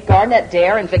are named Garnett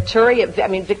Dare and Victoria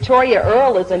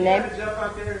Earle is a name.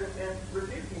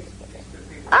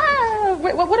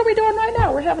 What are we doing right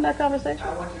now? We're having that conversation.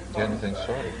 Getting things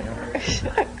started. We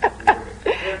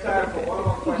have time for one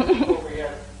more question before we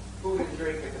have food and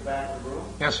drink at the back of the room.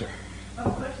 Yes, sir. I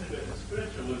have a question about the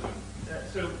spiritualism.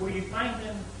 So will you find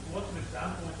then lots of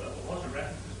examples, lots of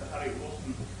references to Harriet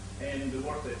Wilson and the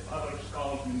work that other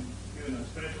scholars have been doing on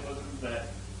spiritualism that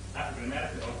African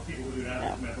American or people who do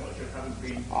African American literature haven't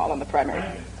been all in the primary.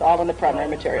 It's all in the primary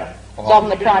material. It's all in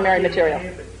the primary material.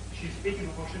 She's speaking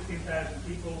before 16,000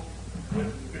 people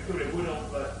with Victoria Woodhull,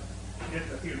 but she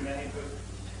doesn't appear in many books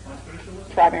on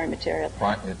spiritualism. Primary material. That's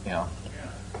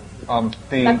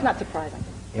not surprising.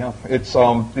 Yeah, it's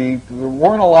there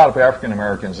weren't a lot of African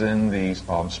Americans in the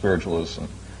spiritualism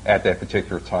at that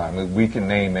particular time. We can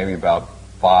name maybe about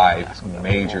 5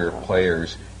 major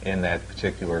players in that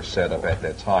particular setup at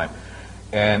that time.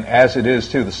 And as it is,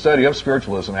 too, the study of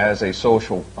spiritualism as a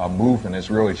social movement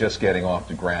is really just getting off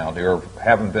the ground. There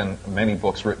haven't been many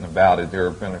books written about it. There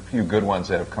have been a few good ones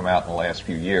that have come out in the last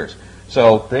few years.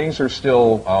 So things are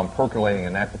still percolating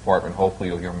in that department. Hopefully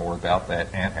you'll hear more about that,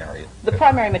 and Harriet. The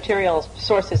primary materials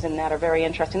sources in that are very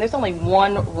interesting. There's only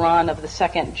one run of the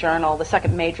second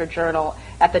major journal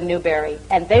at the Newberry,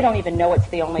 and they don't even know it's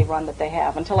the only run that they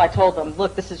have until I told them,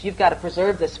 look, you've got to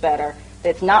preserve this better.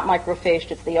 It's not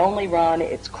microfaced. It's the only run.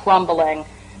 It's crumbling.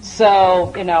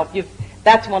 So,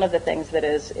 That's one of the things that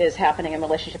is happening in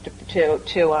relationship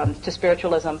to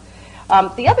spiritualism.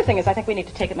 The other thing is I think we need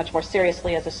to take it much more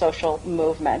seriously as a social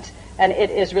movement, and it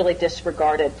is really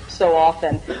disregarded so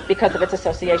often because of its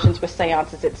associations with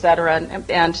seances, et cetera.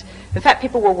 And in fact,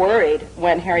 people were worried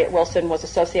when Harriet Wilson was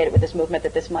associated with this movement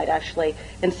that this might actually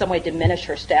in some way diminish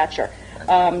her stature.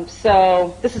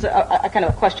 So this is a kind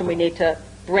of a question we need to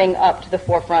bring up to the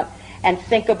forefront and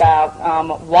think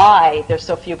about why there's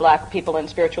so few black people in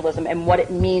spiritualism and what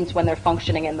it means when they're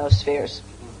functioning in those spheres.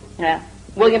 Yeah.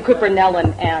 William Cooper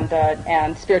Nellen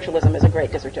and spiritualism is a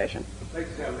great dissertation. Ladies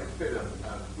and gentlemen, it's been a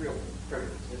real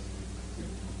privilege to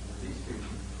these two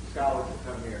scholars to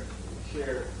come here and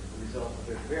share the results of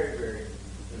their very, very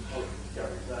important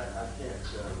discoveries. I can't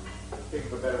think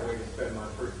of a better way to spend my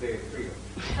first day of freedom.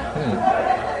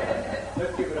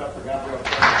 Let's give it up for Gabrielle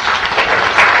Foreman.